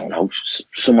 I don't know,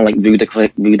 someone like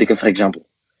Rudiger, for example.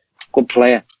 Good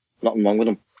player, nothing wrong with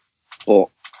him. But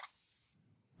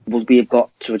would we have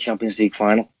got to a Champions League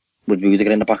final with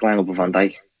Rudiger in the back line over Van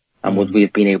Dijk? And would we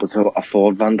have been able to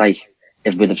afford Van Dijk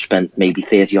if we'd have spent maybe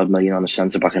 30 odd million on a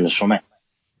centre back in the summer?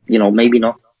 You know, maybe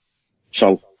not.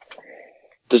 So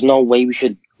there's no way we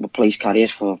should replace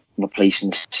Karius for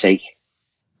replacing's sake.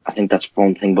 I think that's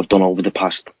one thing we've done over the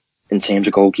past in terms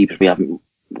of goalkeepers.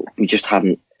 We just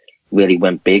haven't really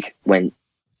went big. When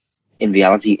in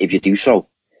reality, if you do so,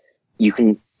 you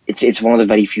can. It's one of the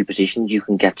very few positions you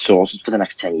can get sorted for the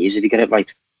next 10 years if you get it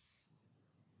right.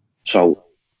 So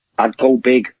I'd go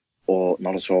big or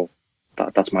not at all.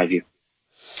 That's my view.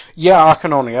 Yeah, I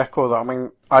can only echo that. I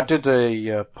mean, I did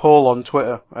a poll on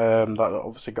Twitter that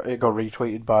obviously got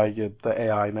retweeted by the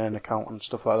AI main account and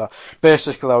stuff like that.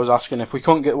 Basically, I was asking if we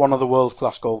couldn't get one of the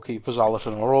world-class goalkeepers,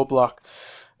 Alisson or Oblak,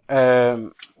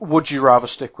 would you rather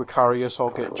stick with Karius or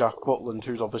get Jack Butland,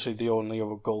 who's obviously the only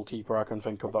other goalkeeper I can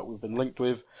think of that we've been linked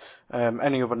with?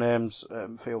 Any other names,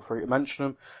 feel free to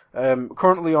mention them.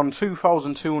 Currently on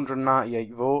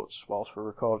 2,298 votes, whilst we're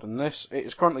recording this, it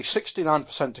is currently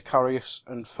 69% to Karius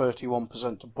and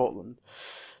 31% to Butland.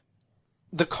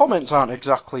 The comments aren't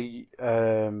exactly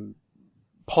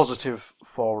positive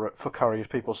for Karius.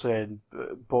 People saying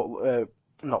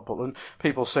not Butland,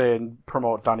 people saying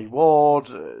promote Danny Ward,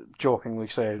 jokingly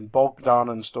saying Bogdan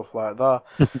and stuff like that.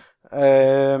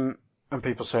 And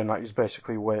people saying that he's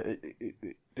basically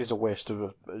is a waste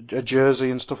of a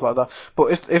jersey and stuff like that.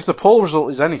 But if the poll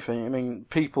result is anything, I mean,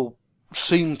 people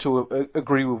seem to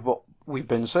agree with what we've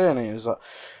been saying here, is that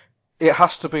it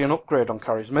has to be an upgrade on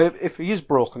Karius. Maybe if he is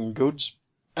broken goods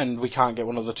and we can't get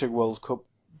one of the two World Cup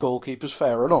goalkeepers,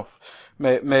 fair enough.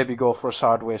 Maybe go for a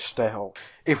sideways step.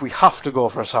 If we have to go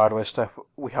for a sideways step,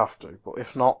 we have to. But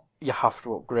if not, you have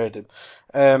to upgrade him.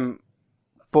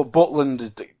 But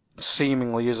Butland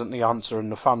seemingly isn't the answer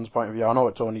in the fans' point of view. I know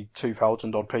it's only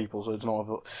 2,000 odd people, so it's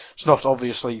not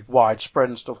obviously widespread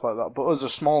and stuff like that. But as a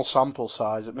small sample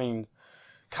size, I mean,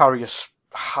 Karius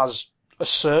has a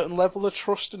certain level of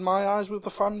trust in my eyes with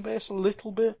the fan base, a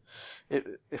little bit.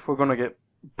 If we're going to get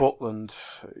Butland,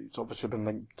 he's obviously been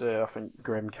linked. I think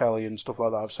Graham Kelly and stuff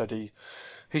like that have said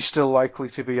he's still likely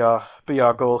to be our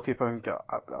goalkeeper. And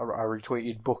I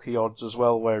retweeted bookie odds as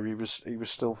well, where he was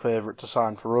still favourite to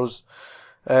sign for us.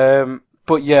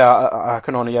 But yeah, I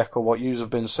can only echo what you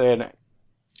have been saying.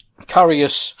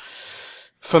 Karius,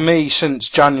 for me, since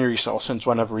January, or since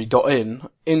whenever he got in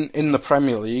the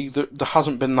Premier League, there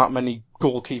hasn't been that many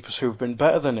goalkeepers who've been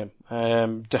better than him.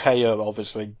 De Gea,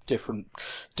 obviously, different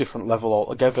level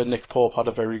altogether. Nick Pope had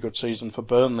a very good season for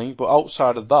Burnley, but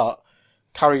outside of that,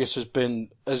 Karius has been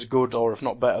as good, or if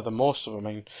not better, than most of them.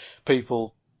 I mean,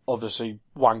 people obviously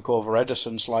wank over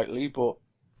Ederson slightly, but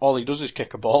all he does is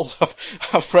kick a ball.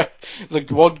 I've read the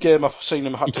one game I've seen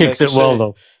him have to kicks it well,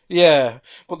 though. Yeah,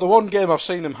 but the one game I've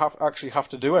seen him have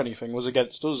to do anything was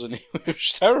against us, and he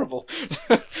was terrible.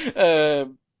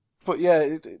 But yeah,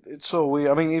 it's so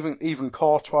weird. I mean, even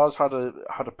Courtois had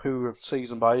a poor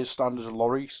season by his standards.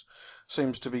 Lloris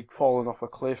seems to be falling off a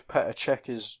cliff. Petr Cech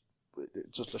is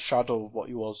just a shadow of what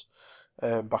he was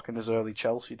back in his early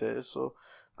Chelsea days. So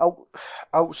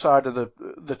outside of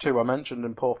the two I mentioned,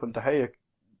 in Pope and De Gea,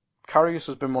 Karius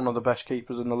has been one of the best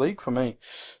keepers in the league for me.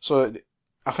 So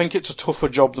I think it's a tougher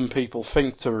job than people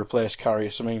think to replace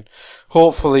Karius. I mean,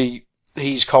 hopefully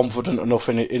he's confident enough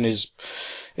in his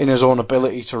own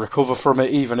ability to recover from it,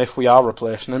 even if we are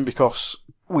replacing him, because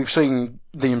we've seen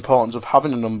the importance of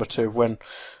having a number two. When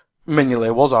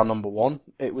Mignolet was our number one,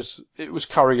 it was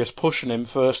Karius pushing him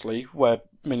firstly, where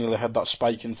Mignolet had that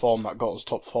spike in form that got us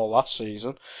top four last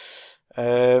season.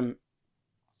 And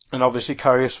obviously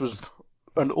Karius was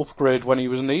an upgrade when he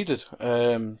was needed.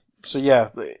 So yeah,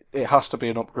 it has to be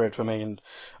an upgrade for me. And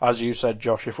as you said,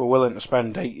 Josh, if we're willing to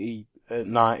spend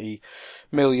 90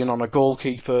 million on a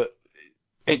goalkeeper,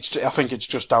 I think it's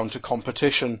just down to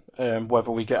competition,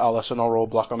 whether we get Alisson or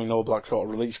Oblak. I mean, Oblak's got a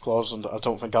release clause, and I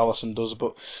don't think Alisson does,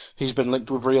 but he's been linked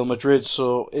with Real Madrid,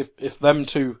 so if them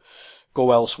two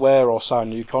go elsewhere or sign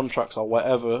new contracts or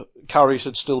whatever, Karius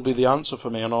would still be the answer for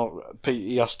me. I know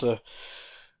he has to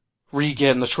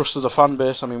regain the trust of the fan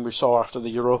base. I mean, we saw after the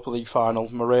Europa League final,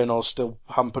 Moreno's still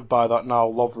hampered by that now,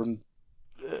 Lovren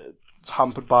is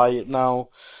hampered by it now.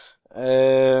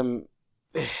 It's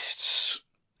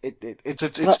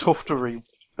tough to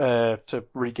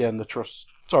regain the trust.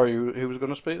 Sorry, who was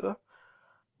going to speak there?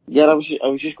 Yeah, I was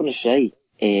just going to say,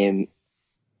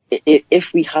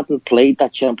 if we hadn't played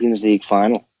that Champions League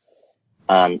final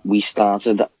and we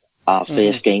started our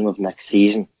first game of next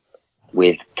season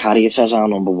with Karius as our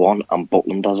number one and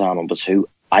Butland as our number two,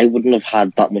 I wouldn't have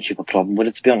had that much of a problem with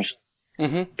it, to be honest.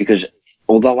 Mm-hmm. Because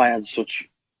although I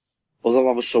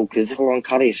was so critical on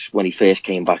Karius when he first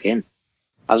came back in,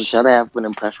 as I said, I have been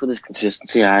impressed with his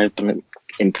consistency. I've been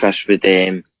impressed with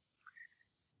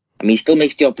he still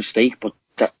makes the odd mistake, but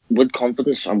with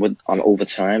confidence and over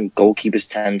time, goalkeepers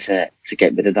tend to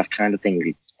get rid of that kind of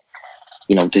thing.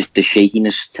 You know, the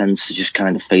shakiness tends to just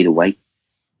kind of fade away.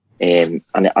 And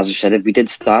as I said, if we did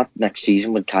start next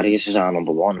season with Karius as our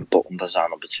number one and Butland as our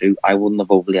number two, I wouldn't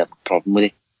have overly had a problem with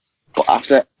it. But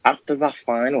after that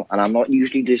final, and I'm not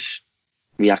usually this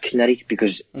reactionary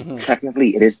because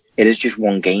technically it is just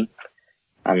one game,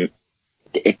 and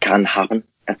it can happen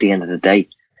at the end of the day.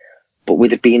 But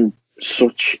with it being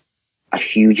such a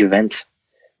huge event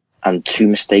and two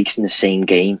mistakes in the same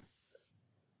game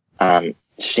and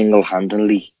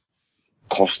single-handedly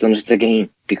costing us the game,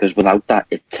 because without that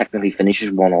it technically finishes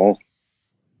 1-1.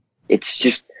 It's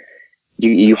just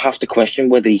you have to question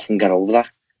whether you can get over that,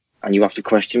 and you have to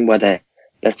question whether,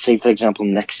 let's say for example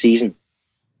next season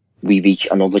we reach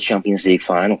another Champions League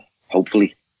final,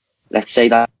 hopefully. Let's say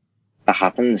that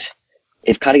happens.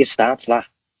 If Karius starts that,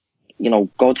 you know,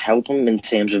 God help him in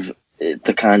terms of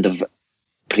the kind of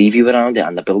preview around it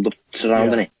and the build-up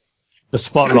surrounding it. The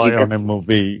spotlight on him will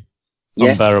be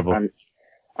unbearable.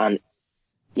 And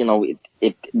you know,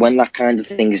 when that kind of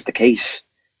thing is the case,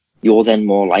 you're then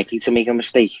more likely to make a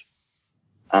mistake.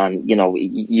 And, you know,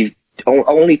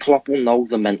 only Klopp will know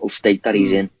the mental state that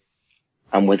he's in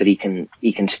and whether he can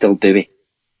still do it.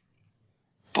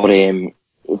 But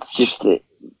it's just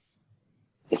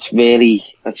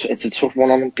it's a tough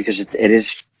one on him because it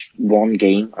is one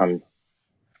game,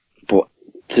 but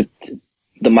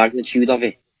the magnitude of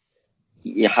it,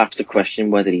 you have to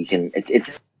question whether he can.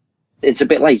 It's a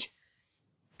bit like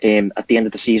at the end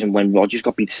of the season when Rodgers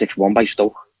got beat 6-1 by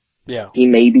Stoke. Yeah, he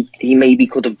maybe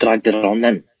could have dragged it on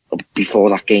then before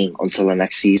that game until the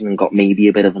next season and got maybe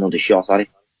a bit of another shot at it.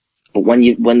 But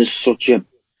when there's such a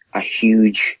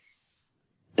huge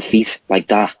defeat like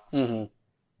that, and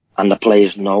the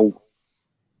players know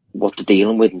what they're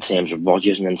dealing with in terms of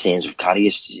Rodgers and in terms of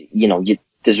Karius, you know,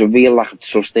 there's a real lack of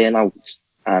trust there now,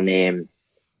 and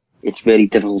it's very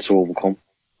difficult to overcome.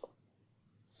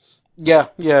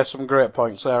 Yeah, some great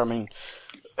points there. I mean,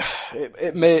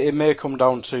 it may come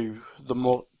down to the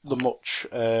much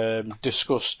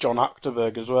discussed John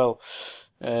Achterberg as well.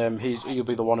 He'll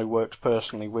be the one who works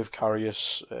personally with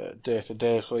Karius day to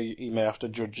day, so he may have to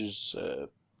judge his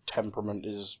temperament,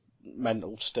 his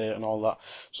mental state, and all that.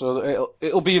 So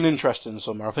it'll be an interesting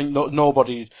summer. I think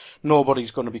nobody's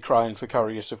going to be crying for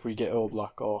Karius if we get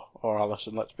Oblak or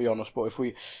Alisson. Let's be honest. But if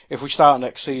we start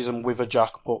next season with a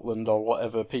Jack Butland or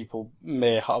whatever, people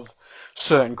may have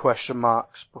certain question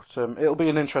marks. But it'll be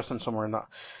an interesting summer in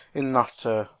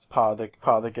that part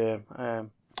of the game,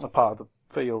 a part of the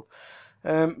field.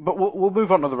 But we'll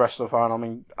move on to the rest of the final. I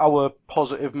mean, our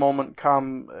positive moment,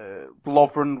 Cam,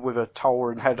 Lovren with a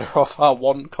towering header off our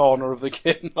one corner of the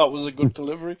game. That was a good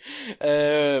delivery.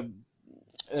 And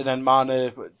then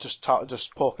Mane just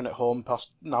poking it home past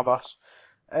Navas.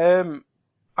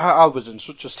 I was in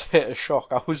such a state of shock.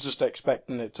 I was just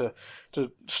expecting it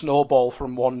to snowball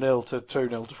from 1-0 to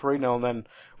 2-0 to 3-0, and then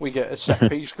we get a set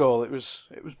piece goal. It was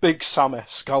big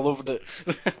Sam-esque. I loved it.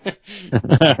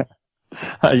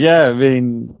 Yeah, I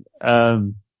mean,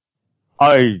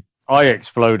 I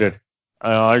exploded.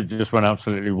 I just went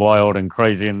absolutely wild and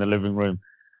crazy in the living room.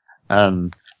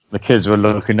 The kids were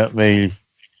looking at me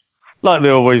like they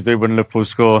always do when Liverpool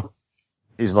score.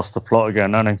 He's lost the plot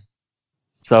again, hasn't he?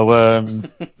 So,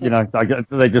 you know,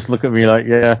 they just look at me like,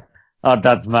 yeah, our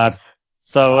dad's mad.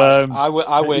 So, I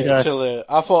waited until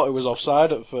I thought it was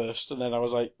offside at first, and then I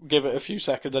was like, give it a few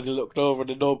seconds, and he looked over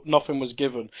and nothing was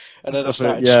given, and then I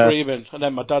started screaming, and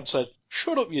then my dad said,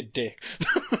 "Shut up, you dick."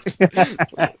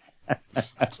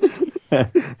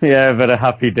 Yeah, but a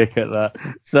happy dick at that.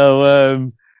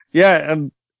 So,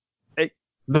 the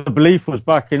belief was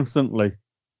back instantly.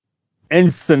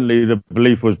 Instantly, the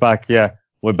belief was back. Yeah,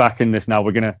 we're back in this now.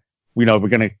 We're gonna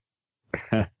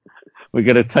we're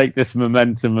gonna take this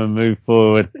momentum and move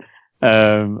forward.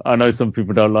 I know some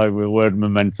people don't like the word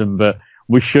momentum, but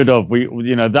we should have.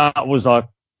 That was our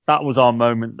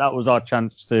moment. That was our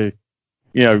chance to,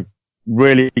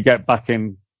 really get back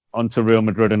in onto Real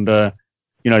Madrid and,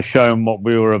 show them what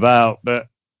we were about. But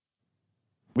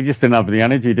we just didn't have the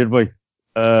energy, did we?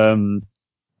 I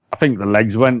think the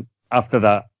legs went after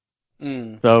that.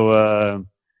 So,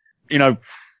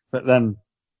 but then,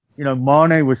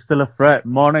 Mane was still a threat.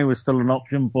 Mane was still an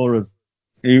option for us.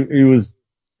 He was,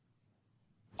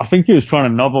 I think he was trying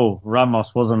to nobble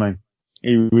Ramos, wasn't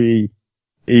he?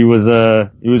 he was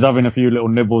having a few little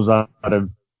nibbles at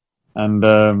him,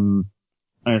 and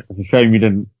it's a shame he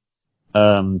didn't.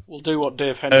 We'll do what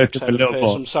Dave Hendrick said and pay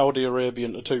some Saudi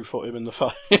Arabian to 2-foot him in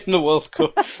the World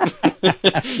Cup.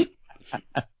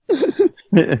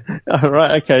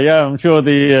 Right, okay, yeah, I'm sure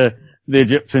the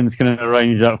Egyptians can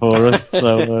arrange that for us.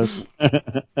 So,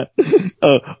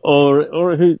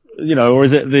 or who, or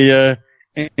is it the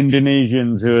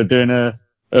Indonesians who are doing a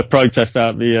protest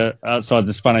outside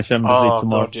the Spanish embassy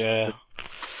tomorrow? God, yeah.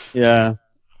 Yeah.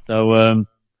 So,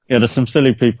 there's some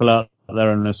silly people out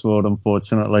there in this world,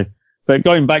 unfortunately. But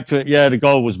going back to it, yeah, the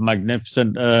goal was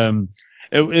magnificent.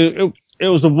 It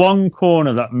was the one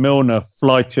corner that Milner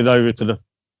flighted over to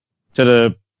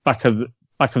the back of the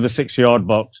 6-yard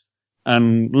box,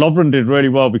 and Lovren did really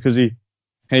well because he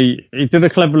did a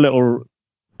clever little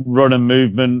run and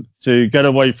movement to get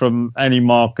away from any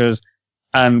markers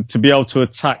and to be able to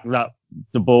attack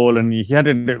the ball, and he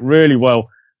headed it really well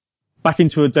back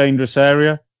into a dangerous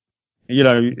area.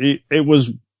 It was,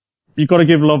 you've got to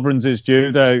give Lovren his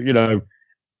due there.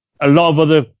 A lot of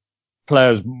other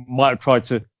players might have tried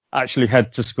to actually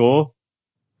head to score,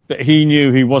 but he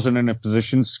knew he wasn't in a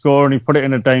position to score, and he put it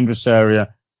in a dangerous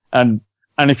area. And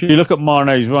if you look at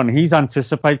Mane's run, he's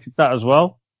anticipated that as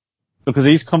well, because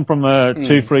he's come from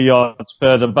 2-3 yards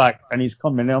further back, and he's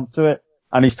coming onto it,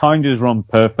 and he's timed his run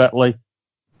perfectly.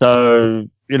 So,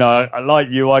 like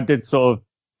you, I did sort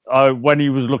of, when he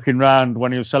was looking round,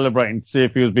 when he was celebrating to see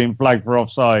if he was being flagged for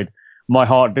offside, my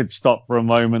heart did stop for a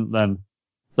moment then.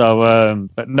 So,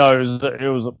 but no,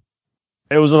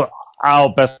 it was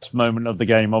our best moment of the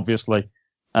game, obviously,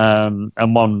 and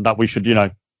one that we should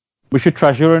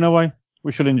treasure in a way.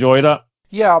 We should enjoy that.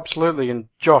 Yeah, absolutely. And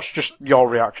Josh, just your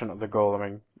reaction to the goal. I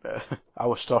mean,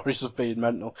 our stories have been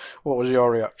mental. What was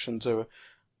your reaction to it?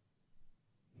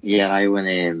 Yeah, I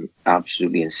went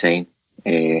absolutely insane.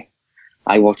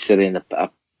 I watched it in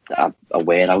a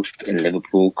warehouse in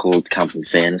Liverpool called Camden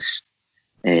Furnace.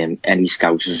 Any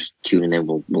scousers tuning in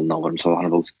will know what I'm talking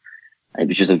about. It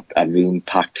was just a room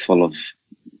packed full of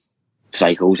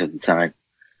psychos at the time.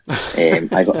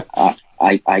 I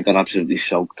got absolutely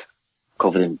soaked,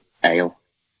 covered in ale.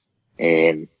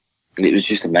 It was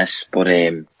just a mess. But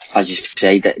as you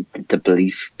say, the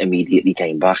belief immediately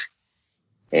came back.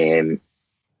 And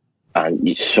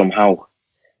somehow,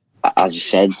 as you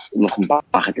said, looking back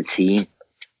at the team,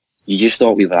 you just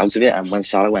thought we were out of it. And when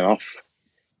Salah went off,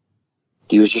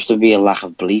 there was just a real lack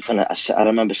of belief. And I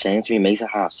remember saying to my mate at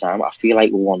half time, I feel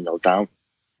like we're 1-0 down,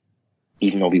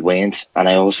 even though we weren't. And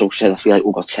I also said, I feel like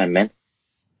we've got 10 men.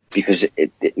 Because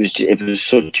it was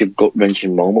such a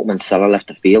gut-wrenching moment when Salah left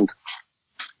the field.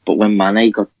 But when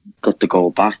Mane got the goal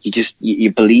back,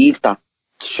 you believed that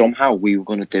somehow we were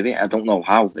going to do it. I don't know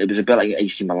how. It was a bit like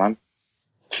AC Milan.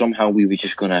 Somehow we were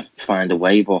just going to find a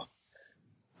way. But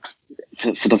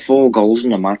for the 4 goals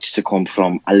in the match to come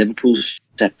from a Liverpool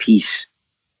set piece,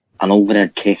 an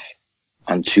overhead kick,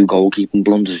 and 2 goalkeeping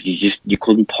blunders, you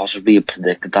couldn't possibly have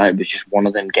predicted that. It was just one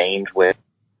of them games where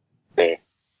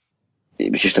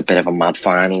it was just a bit of a mad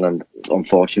final, and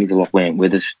unfortunately the luck weren't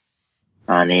with us.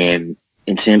 And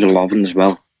in terms of Lovren as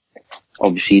well,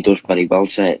 obviously he does very well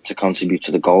to contribute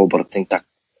to the goal, but I think that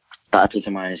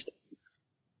epitomised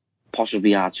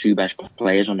possibly our 2 best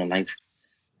players on the night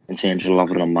in terms of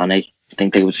Lovren and Mane. I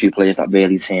think they were 2 players that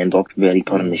really turned up, really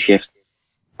put in the shift.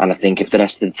 And I think if the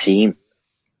rest of the team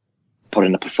put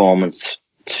in a performance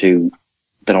to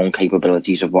their own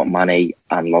capabilities of what Mane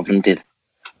and Lovren did,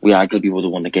 we arguably would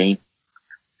have won the game.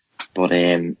 But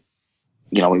it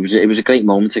was a great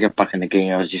moment to get back in the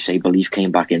game. As you say, belief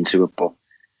came back into it, but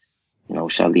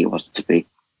sadly it wasn't to be.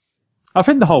 I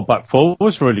think the whole back four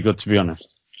was really good, to be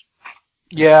honest.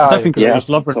 Yeah, I don't think it was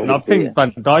Lovren. Totally,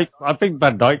 I think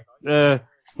Van Dijk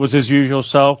was his usual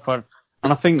self, and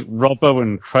I think Robbo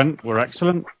and Trent were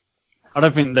excellent. I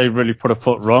don't think they really put a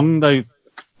foot wrong. They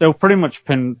were pretty much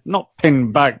not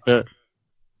pinned back, but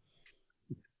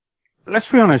let's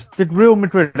be honest, did Real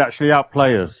Madrid actually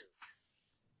outplay us?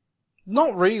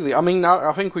 Not really. I mean,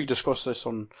 I think we discussed this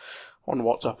on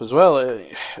WhatsApp as well.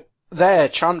 Their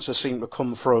chances seem to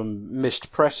come from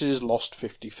missed presses, lost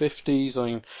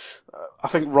 50-50s. I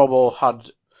think Robbo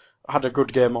had a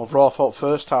good game overall. I thought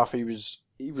first half he was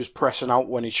pressing out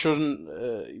when he shouldn't.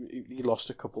 He lost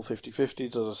a couple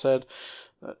 50-50s, as I said.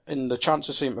 And the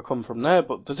chances seem to come from there,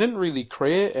 but they didn't really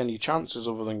create any chances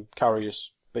other than Karius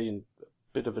being a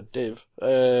bit of a div.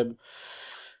 Yeah,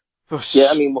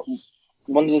 I mean,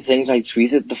 one of the things I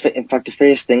tweeted, in fact, the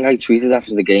first thing I tweeted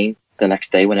after the game, the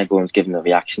next day when everyone's giving a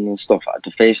reaction and stuff,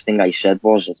 the first thing I said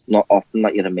was, it's not often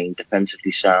that you remain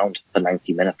defensively sound for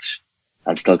 90 minutes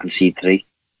and still concede 3.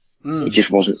 It just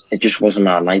wasn't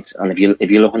our night. And if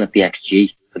you're looking at the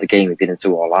XG for the game, we get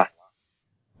into all that.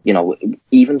 You know,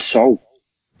 even so,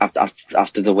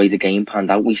 after the way the game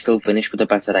panned out, we still finished with a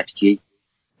better XG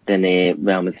than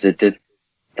Real Madrid did.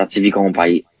 That's if you're going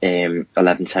by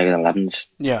 11-11s.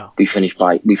 Yeah. We finished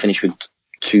with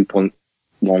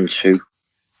 2.12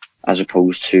 as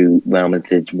opposed to Real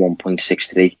Madrid's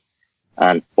 1.63.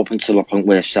 And up until the point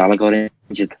where Salah got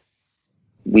injured,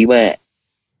 we were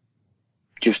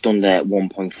just under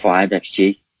 1.5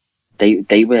 XG.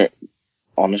 They were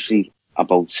honestly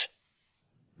about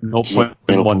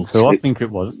 0.12, I think it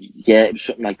was. Yeah, it was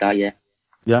something like that, yeah.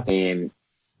 Yeah.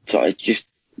 So it's just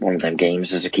one of them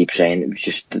games, as I keep saying. It was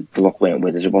just the luck weren't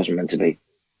with us. It wasn't meant to be.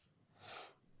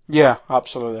 Yeah,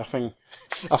 absolutely.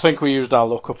 I think we used our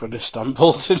luck up in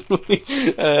Istanbul, didn't we?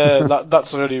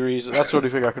 That's the only reason. That's the only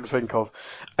thing I can think of.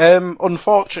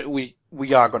 Unfortunately,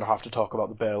 we are going to have to talk about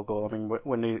the Bale goal. I mean,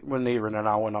 we're nearing an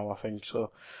hour now, I think,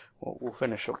 so we'll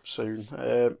finish up soon.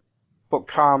 But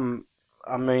Cam,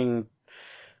 I mean,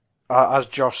 as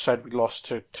Josh said, we lost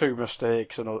to two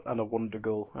mistakes and a wonder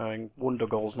goal. I mean, wonder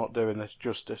goal's not doing this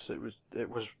justice. It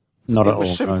was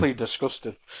simply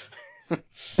disgusting.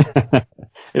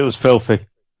 It was filthy.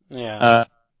 Yeah.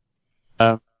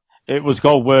 It was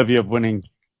goal worthy of winning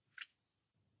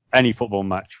any football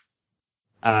match,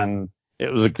 and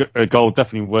it was a goal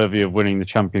definitely worthy of winning the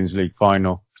Champions League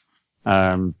final.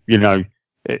 You know,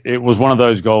 it was one of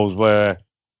those goals where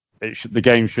the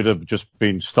game should have just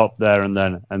been stopped there and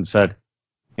then and said,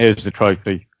 "Here's the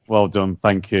trophy, well done,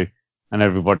 thank you," and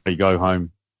everybody go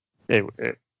home. It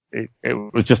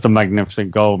was just a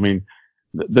magnificent goal. I mean,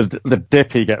 the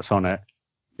dip he gets on it,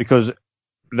 because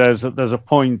there's a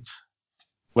point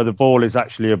where the ball is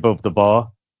actually above the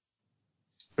bar.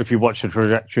 If you watch the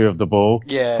trajectory of the ball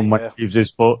from when he leaves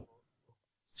his foot,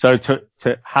 so to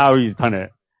how he's done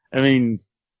it, I mean,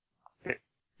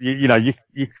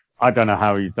 I don't know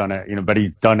how he's done it, but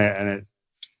he's done it, and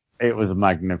it was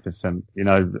magnificent,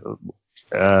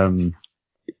 and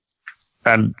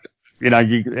and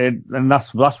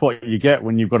that's what you get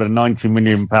when you've got a £90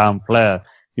 million player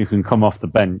who can come off the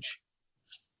bench.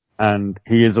 And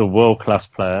he is a world-class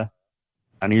player,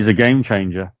 and he's a game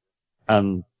changer,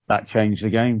 and that changed the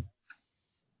game.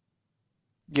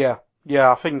 Yeah.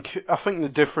 I think the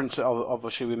difference,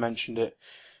 obviously we mentioned it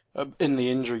in the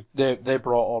injury. They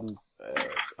brought on,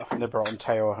 I think they brought on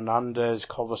Theo Hernandez,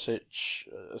 Kovacic,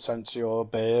 Asensio,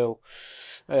 Bale.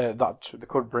 That they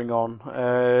could bring on,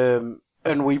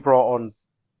 and we brought on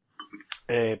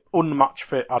a unmatched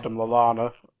fit Adam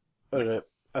Lallana.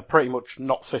 A pretty much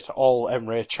not fit at all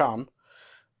Emre Can,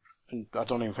 and I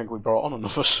don't even think we brought on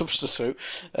another substitute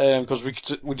because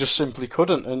we just simply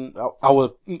couldn't. And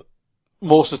our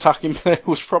most attacking player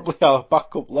was probably our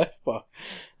backup left back,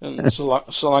 and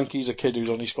Solanke's a kid who's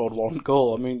only scored one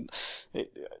goal. I mean,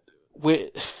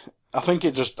 I think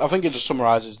it just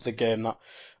summarises the game, that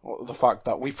the fact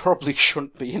that we probably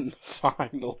shouldn't be in the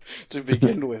final to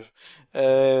begin with.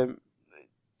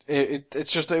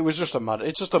 It's just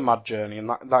a mad journey, and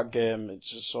that game, it's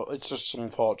just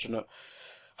unfortunate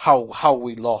how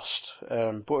we lost.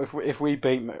 But if we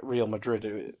beat Real Madrid,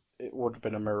 it would have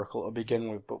been a miracle to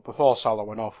begin with. But before Salah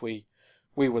went off, we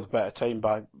were the better team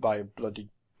by a bloody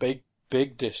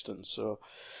big distance, so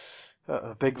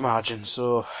a big margin.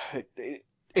 So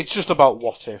it's just about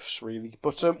what ifs, really.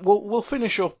 But we'll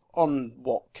finish up on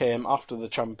what came after the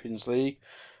Champions League.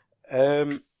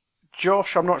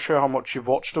 Josh, I'm not sure how much you've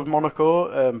watched of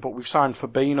Monaco, but we've signed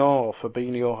Fabinho, or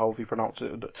Fabinho, however you pronounce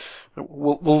it.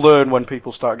 We'll learn when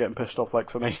people start getting pissed off, like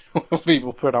for me, when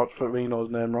people pronounce Fabinho's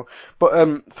name wrong. But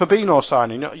Fabinho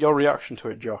signing, your reaction to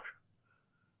it, Josh?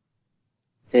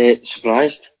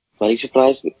 Surprised, very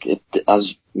surprised,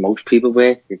 as most people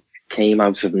were. It came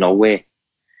out of nowhere.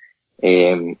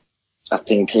 I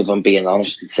think, if I'm being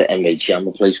honest, it's an Emre Can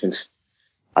replacement.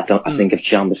 I think if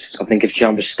Can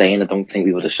was staying, I don't think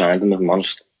we would have signed him, if I'm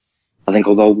honest. I think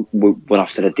although we're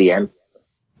after a DM,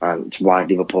 and it's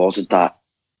widely reported that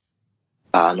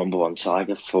our number one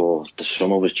target for the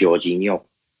summer was Jorginho.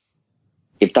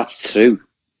 If that's true,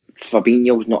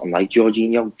 Fabinho's not like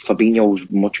Jorginho. Fabinho's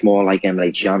much more like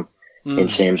Emre Can in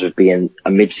terms of being a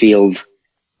midfield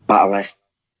battler.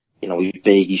 He's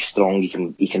big, he's strong,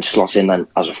 he can slot in and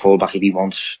as a fullback if he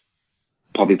wants.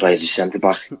 Probably play as a centre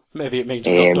back. Maybe it means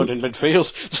he's not done in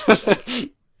midfield.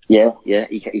 Yeah,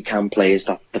 he can play as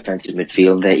that defensive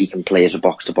midfielder. He can play as a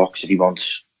box to box if he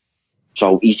wants.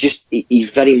 So he's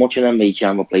very much an Emre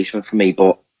Can replacement for me,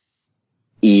 but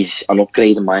he's an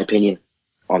upgrade in my opinion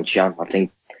on Can. I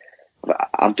think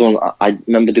I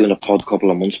remember doing a pod a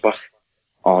couple of months back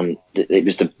on it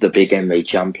was the big Emre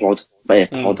Can pod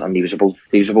pod, and there was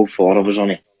about 4 of us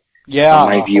on it. Yeah,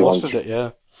 and I hosted it,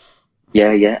 yeah.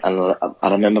 Yeah, and I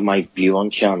remember my view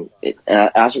on Chan. It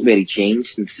hasn't really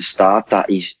changed since the start, that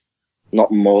he's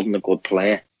not more than a good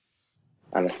player.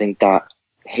 And I think that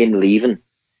him leaving,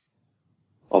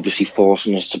 obviously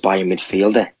forcing us to buy a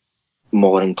midfielder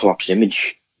more in Klopp's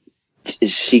image,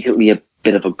 is secretly a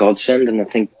bit of a godsend. And I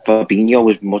think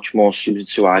Fabinho is much more suited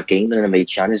to our game than Emre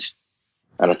Can is.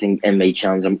 And I think Emre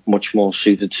Can's much more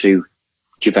suited to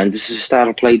Juventus' style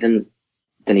of play than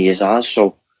he is ours.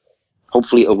 So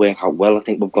hopefully it'll work out well. I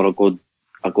think we've got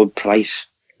a good price.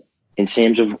 In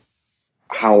terms of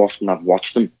how often I've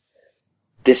watched them,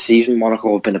 this season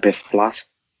Monaco have been a bit flat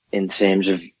in terms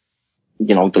of,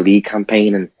 you know, the league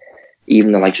campaign, and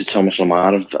even the likes of Thomas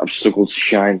Lemar have struggled to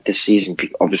shine this season,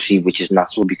 obviously, which is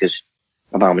natural because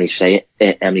of how many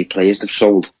players they've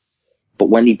sold. But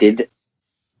when he did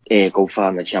go far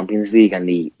in the Champions League and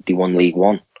they won League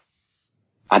One,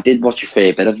 I did watch a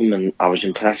fair bit of him and I was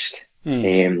impressed.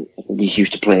 He's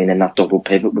used to playing in that double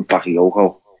pivot with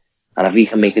Bakayoko, and if he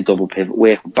can make a double pivot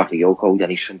work with Bakayoko,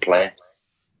 then he's some player.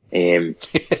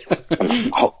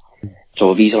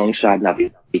 So if he's alongside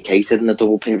Naby Keita in the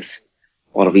double pivot,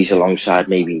 or if he's alongside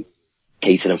maybe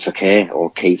Keita and Fekir,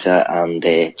 or Keita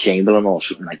and Chamberlain or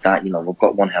something like that, you know, we've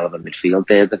got one hell of a midfield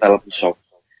there developing, so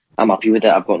I'm happy with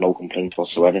it. I've got no complaints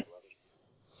whatsoever.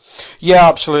 Yeah,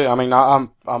 absolutely. I mean,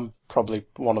 I'm probably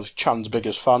one of Chan's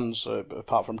biggest fans,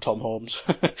 apart from Tom Holmes.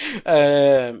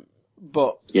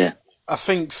 But yeah, I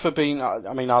think Fabinho,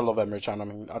 I mean, I love Emre Can. I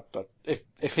mean,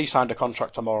 if he signed a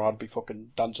contract tomorrow, I'd be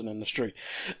fucking dancing in the street.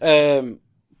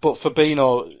 But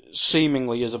Fabinho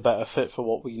seemingly is a better fit for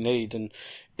what we need. And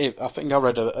I think I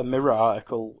read a Mirror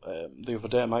article the other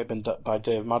day, it might have been by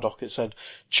Dave Maddock. It said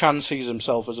Can sees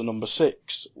himself as a number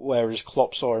 6, whereas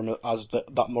Klopp saw him as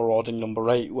that marauding number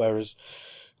 8, whereas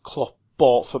Klopp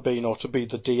bought Fabinho to be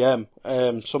the DM.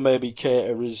 So maybe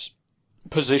Keita is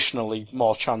positionally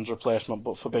more Chan's replacement,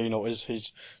 but Fabinho is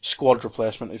his squad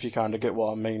replacement, if you kind of get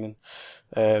what I'm meaning.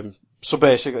 So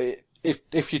basically,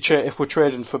 if we're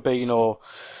trading Fabinho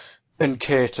and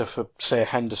Keita for, say,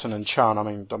 Henderson and Can, I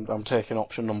mean, I'm taking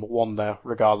option number 1 there,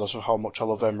 regardless of how much I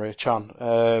love Emre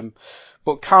Can.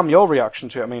 But Cam, your reaction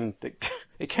to it, I mean,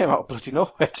 it came out of bloody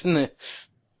nowhere, didn't it?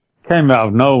 Came out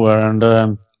of nowhere,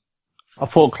 and I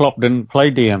thought Klopp didn't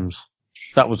play DMs.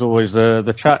 That was always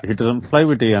the chat. He doesn't play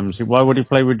with DMs. Why would he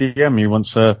play with DM? He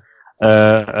wants a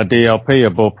DLP, a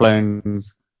ball playing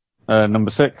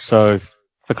number 6. So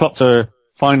for Klopp to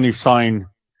finally sign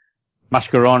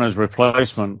Mascherano's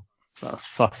replacement, that's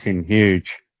fucking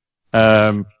huge.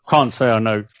 Can't say I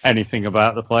know anything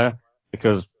about the player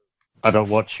because I don't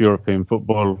watch European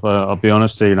football. I'll be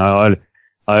honest, you know,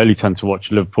 I only tend to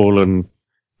watch Liverpool and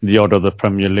the odd other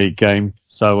Premier League game.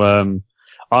 So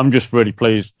I'm just really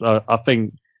pleased. I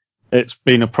think it's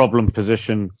been a problem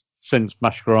position since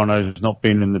Mascherano's not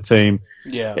been in the team.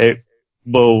 Yeah. It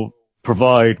will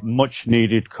provide much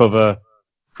needed cover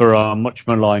for our much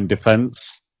maligned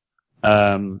defence.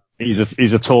 He's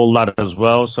a tall lad as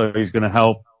well, so he's going to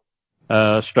help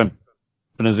strengthen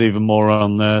us even more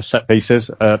on the set pieces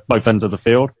at both ends of the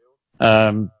field.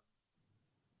 What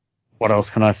else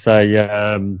can I say?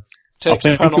 I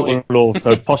think it will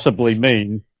also possibly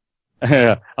mean.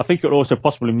 I think it will also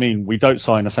possibly mean we don't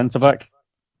sign a centre back,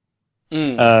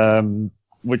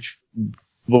 which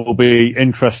will be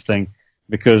interesting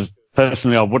because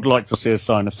personally I would like to see us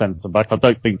sign a centre back. I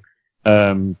don't think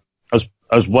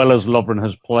as well as Lovren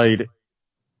has played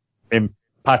in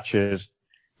patches,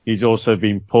 he's also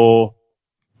been poor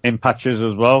in patches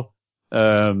as well.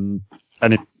 And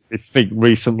if think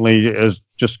recently is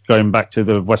just going back to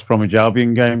the West Bromwich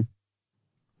Albion game,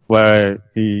 where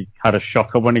he had a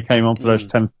shocker when he came on for those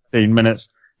 10-15 minutes,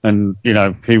 and you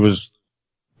know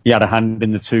he had a hand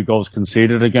in the 2 goals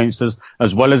conceded against us,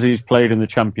 as well as he's played in the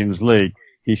Champions League.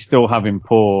 He's still having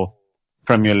poor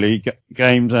Premier League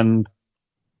games, and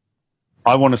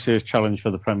I want to see us challenge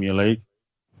for the Premier League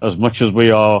as much as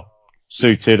we are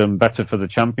suited and better for the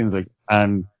Champions League.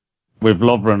 And with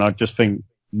Lovren, I just think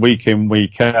week in,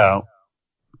 week out,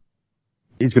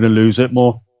 he's going to lose it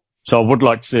more. So I would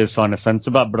like to see us sign a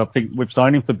centre-back, but I think with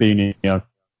signing Fabinho,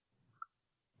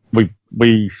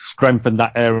 we strengthened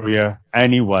that area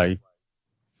anyway.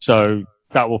 So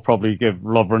that will probably give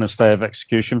Lovren a stay of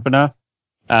execution for now.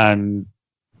 And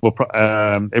we'll,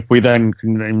 if we then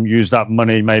can use that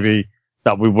money maybe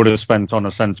that we would have spent on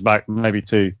a centre-back, maybe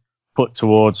to put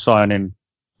towards signing,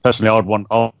 personally I'd want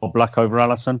Oblak over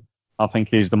Alisson. I think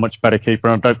he's the much better keeper,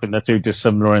 and I don't think they're too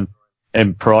dissimilar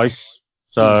in price.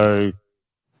 So,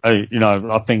 you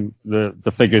know, I think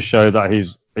the figures show that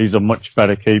he's a much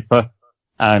better keeper,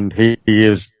 and he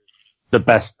is the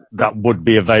best that would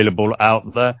be available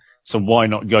out there. So why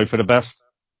not go for the best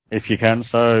if you can?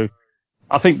 So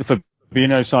I think the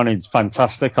Fabinho signing is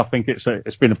fantastic. I think it's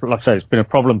been a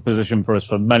problem position for us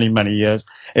for many, many years.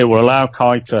 It will allow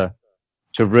Keita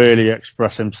to really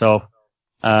express himself.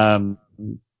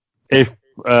 If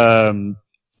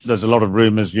there's a lot of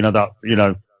rumours, that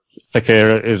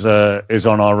Fekir is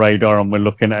on our radar and we're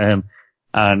looking at him,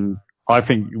 and I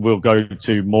think we'll go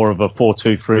to more of a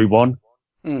 4-2-3-1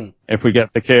 if we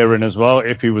get Fekir in as well.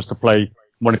 If he wanted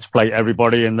to play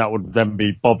everybody, and that would then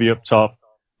be Bobby up top,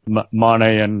 Mane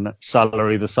and Salah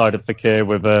either side of Fekir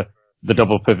with the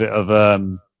double pivot of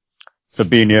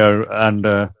Fabinho and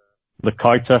the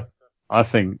Keita. I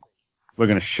think we're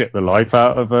going to shit the life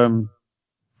out of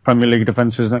Premier League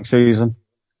defences next season.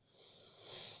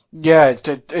 Yeah,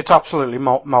 it's absolutely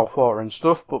mouth-watering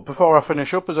stuff. But before I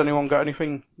finish up, has anyone got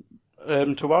anything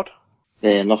to add?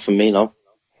 Not from me, no.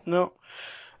 No.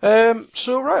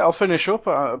 So right, I'll finish up.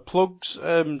 Plugs.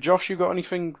 Josh, you got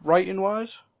anything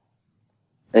writing-wise?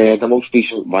 The most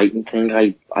recent writing thing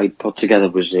I put together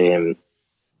was a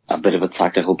bit of a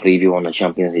tactical preview on the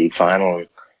Champions League final, and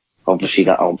obviously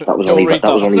that was only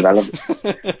relevant.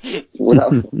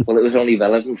 Well, it was only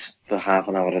relevant for half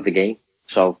an hour of the game,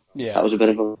 so that was a bit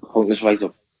of a pointless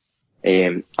write-up.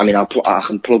 I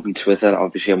can plug my Twitter.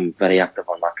 Obviously, I'm very active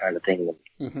on that kind of thing.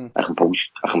 I can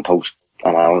post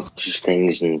analysis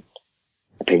things and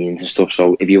opinions and stuff.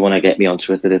 So if you want to get me on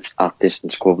Twitter, it's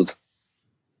 @DistanceCovered.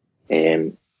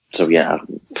 So yeah, I'll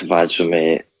provide some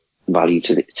value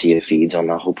to your feeds on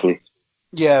that, hopefully.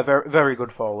 Yeah, very, very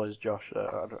good followers, Josh.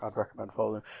 I'd recommend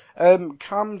following.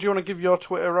 Cam, do you want to give your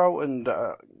Twitter out? And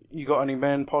you got any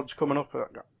main pods coming up?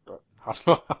 I don't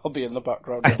know, I'll be in the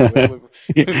background anyway.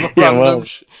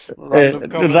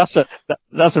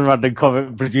 That's a random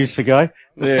comment producer guy.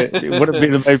 It wouldn't be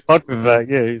the main pod without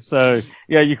you. So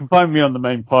yeah, you can find me on the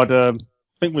main pod. I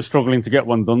think we're struggling to get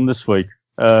one done this week.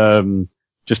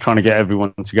 Just trying to get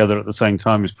everyone together at the same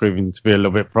time is proving to be a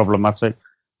little bit problematic.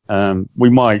 We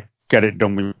might get it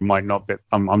done, we might not, but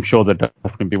I'm sure there'll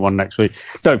definitely be one next week.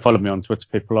 Don't follow me on Twitter,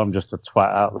 people. I'm just a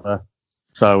twat out there.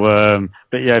 So,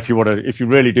 but yeah, if you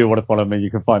really do want to follow me, you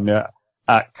can find me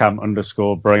at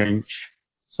Cam_Branch.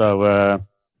 So,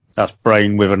 that's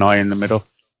Brain with an I in the middle.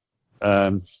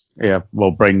 Yeah,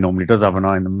 well, Brain normally does have an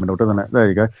I in the middle, doesn't it? There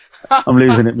you go. I'm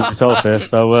losing it myself here.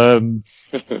 So,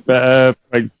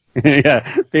 yeah,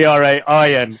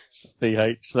 BRAINCH.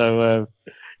 So,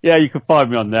 yeah, you can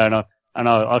find me on there, and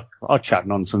I'll chat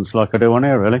nonsense like I do on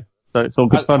here, really. So it's all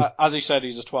good fun. As he said,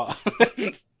 he's a twat.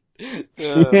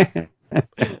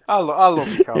 I love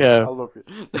you, Cam. Yeah. I love you.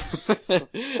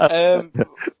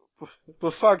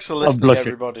 But thanks for listening,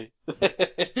 everybody.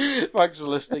 Thanks for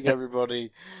listening,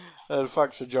 everybody. And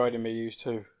thanks for joining me, you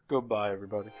too. Goodbye,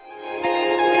 everybody.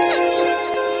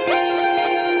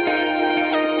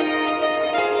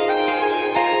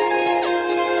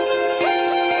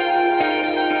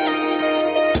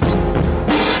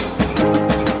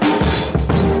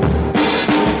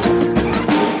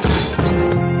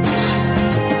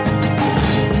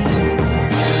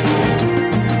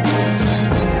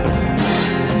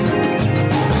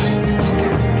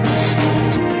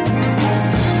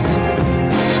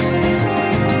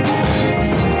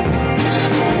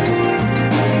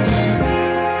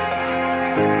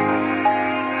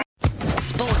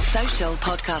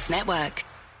 Podcast Network.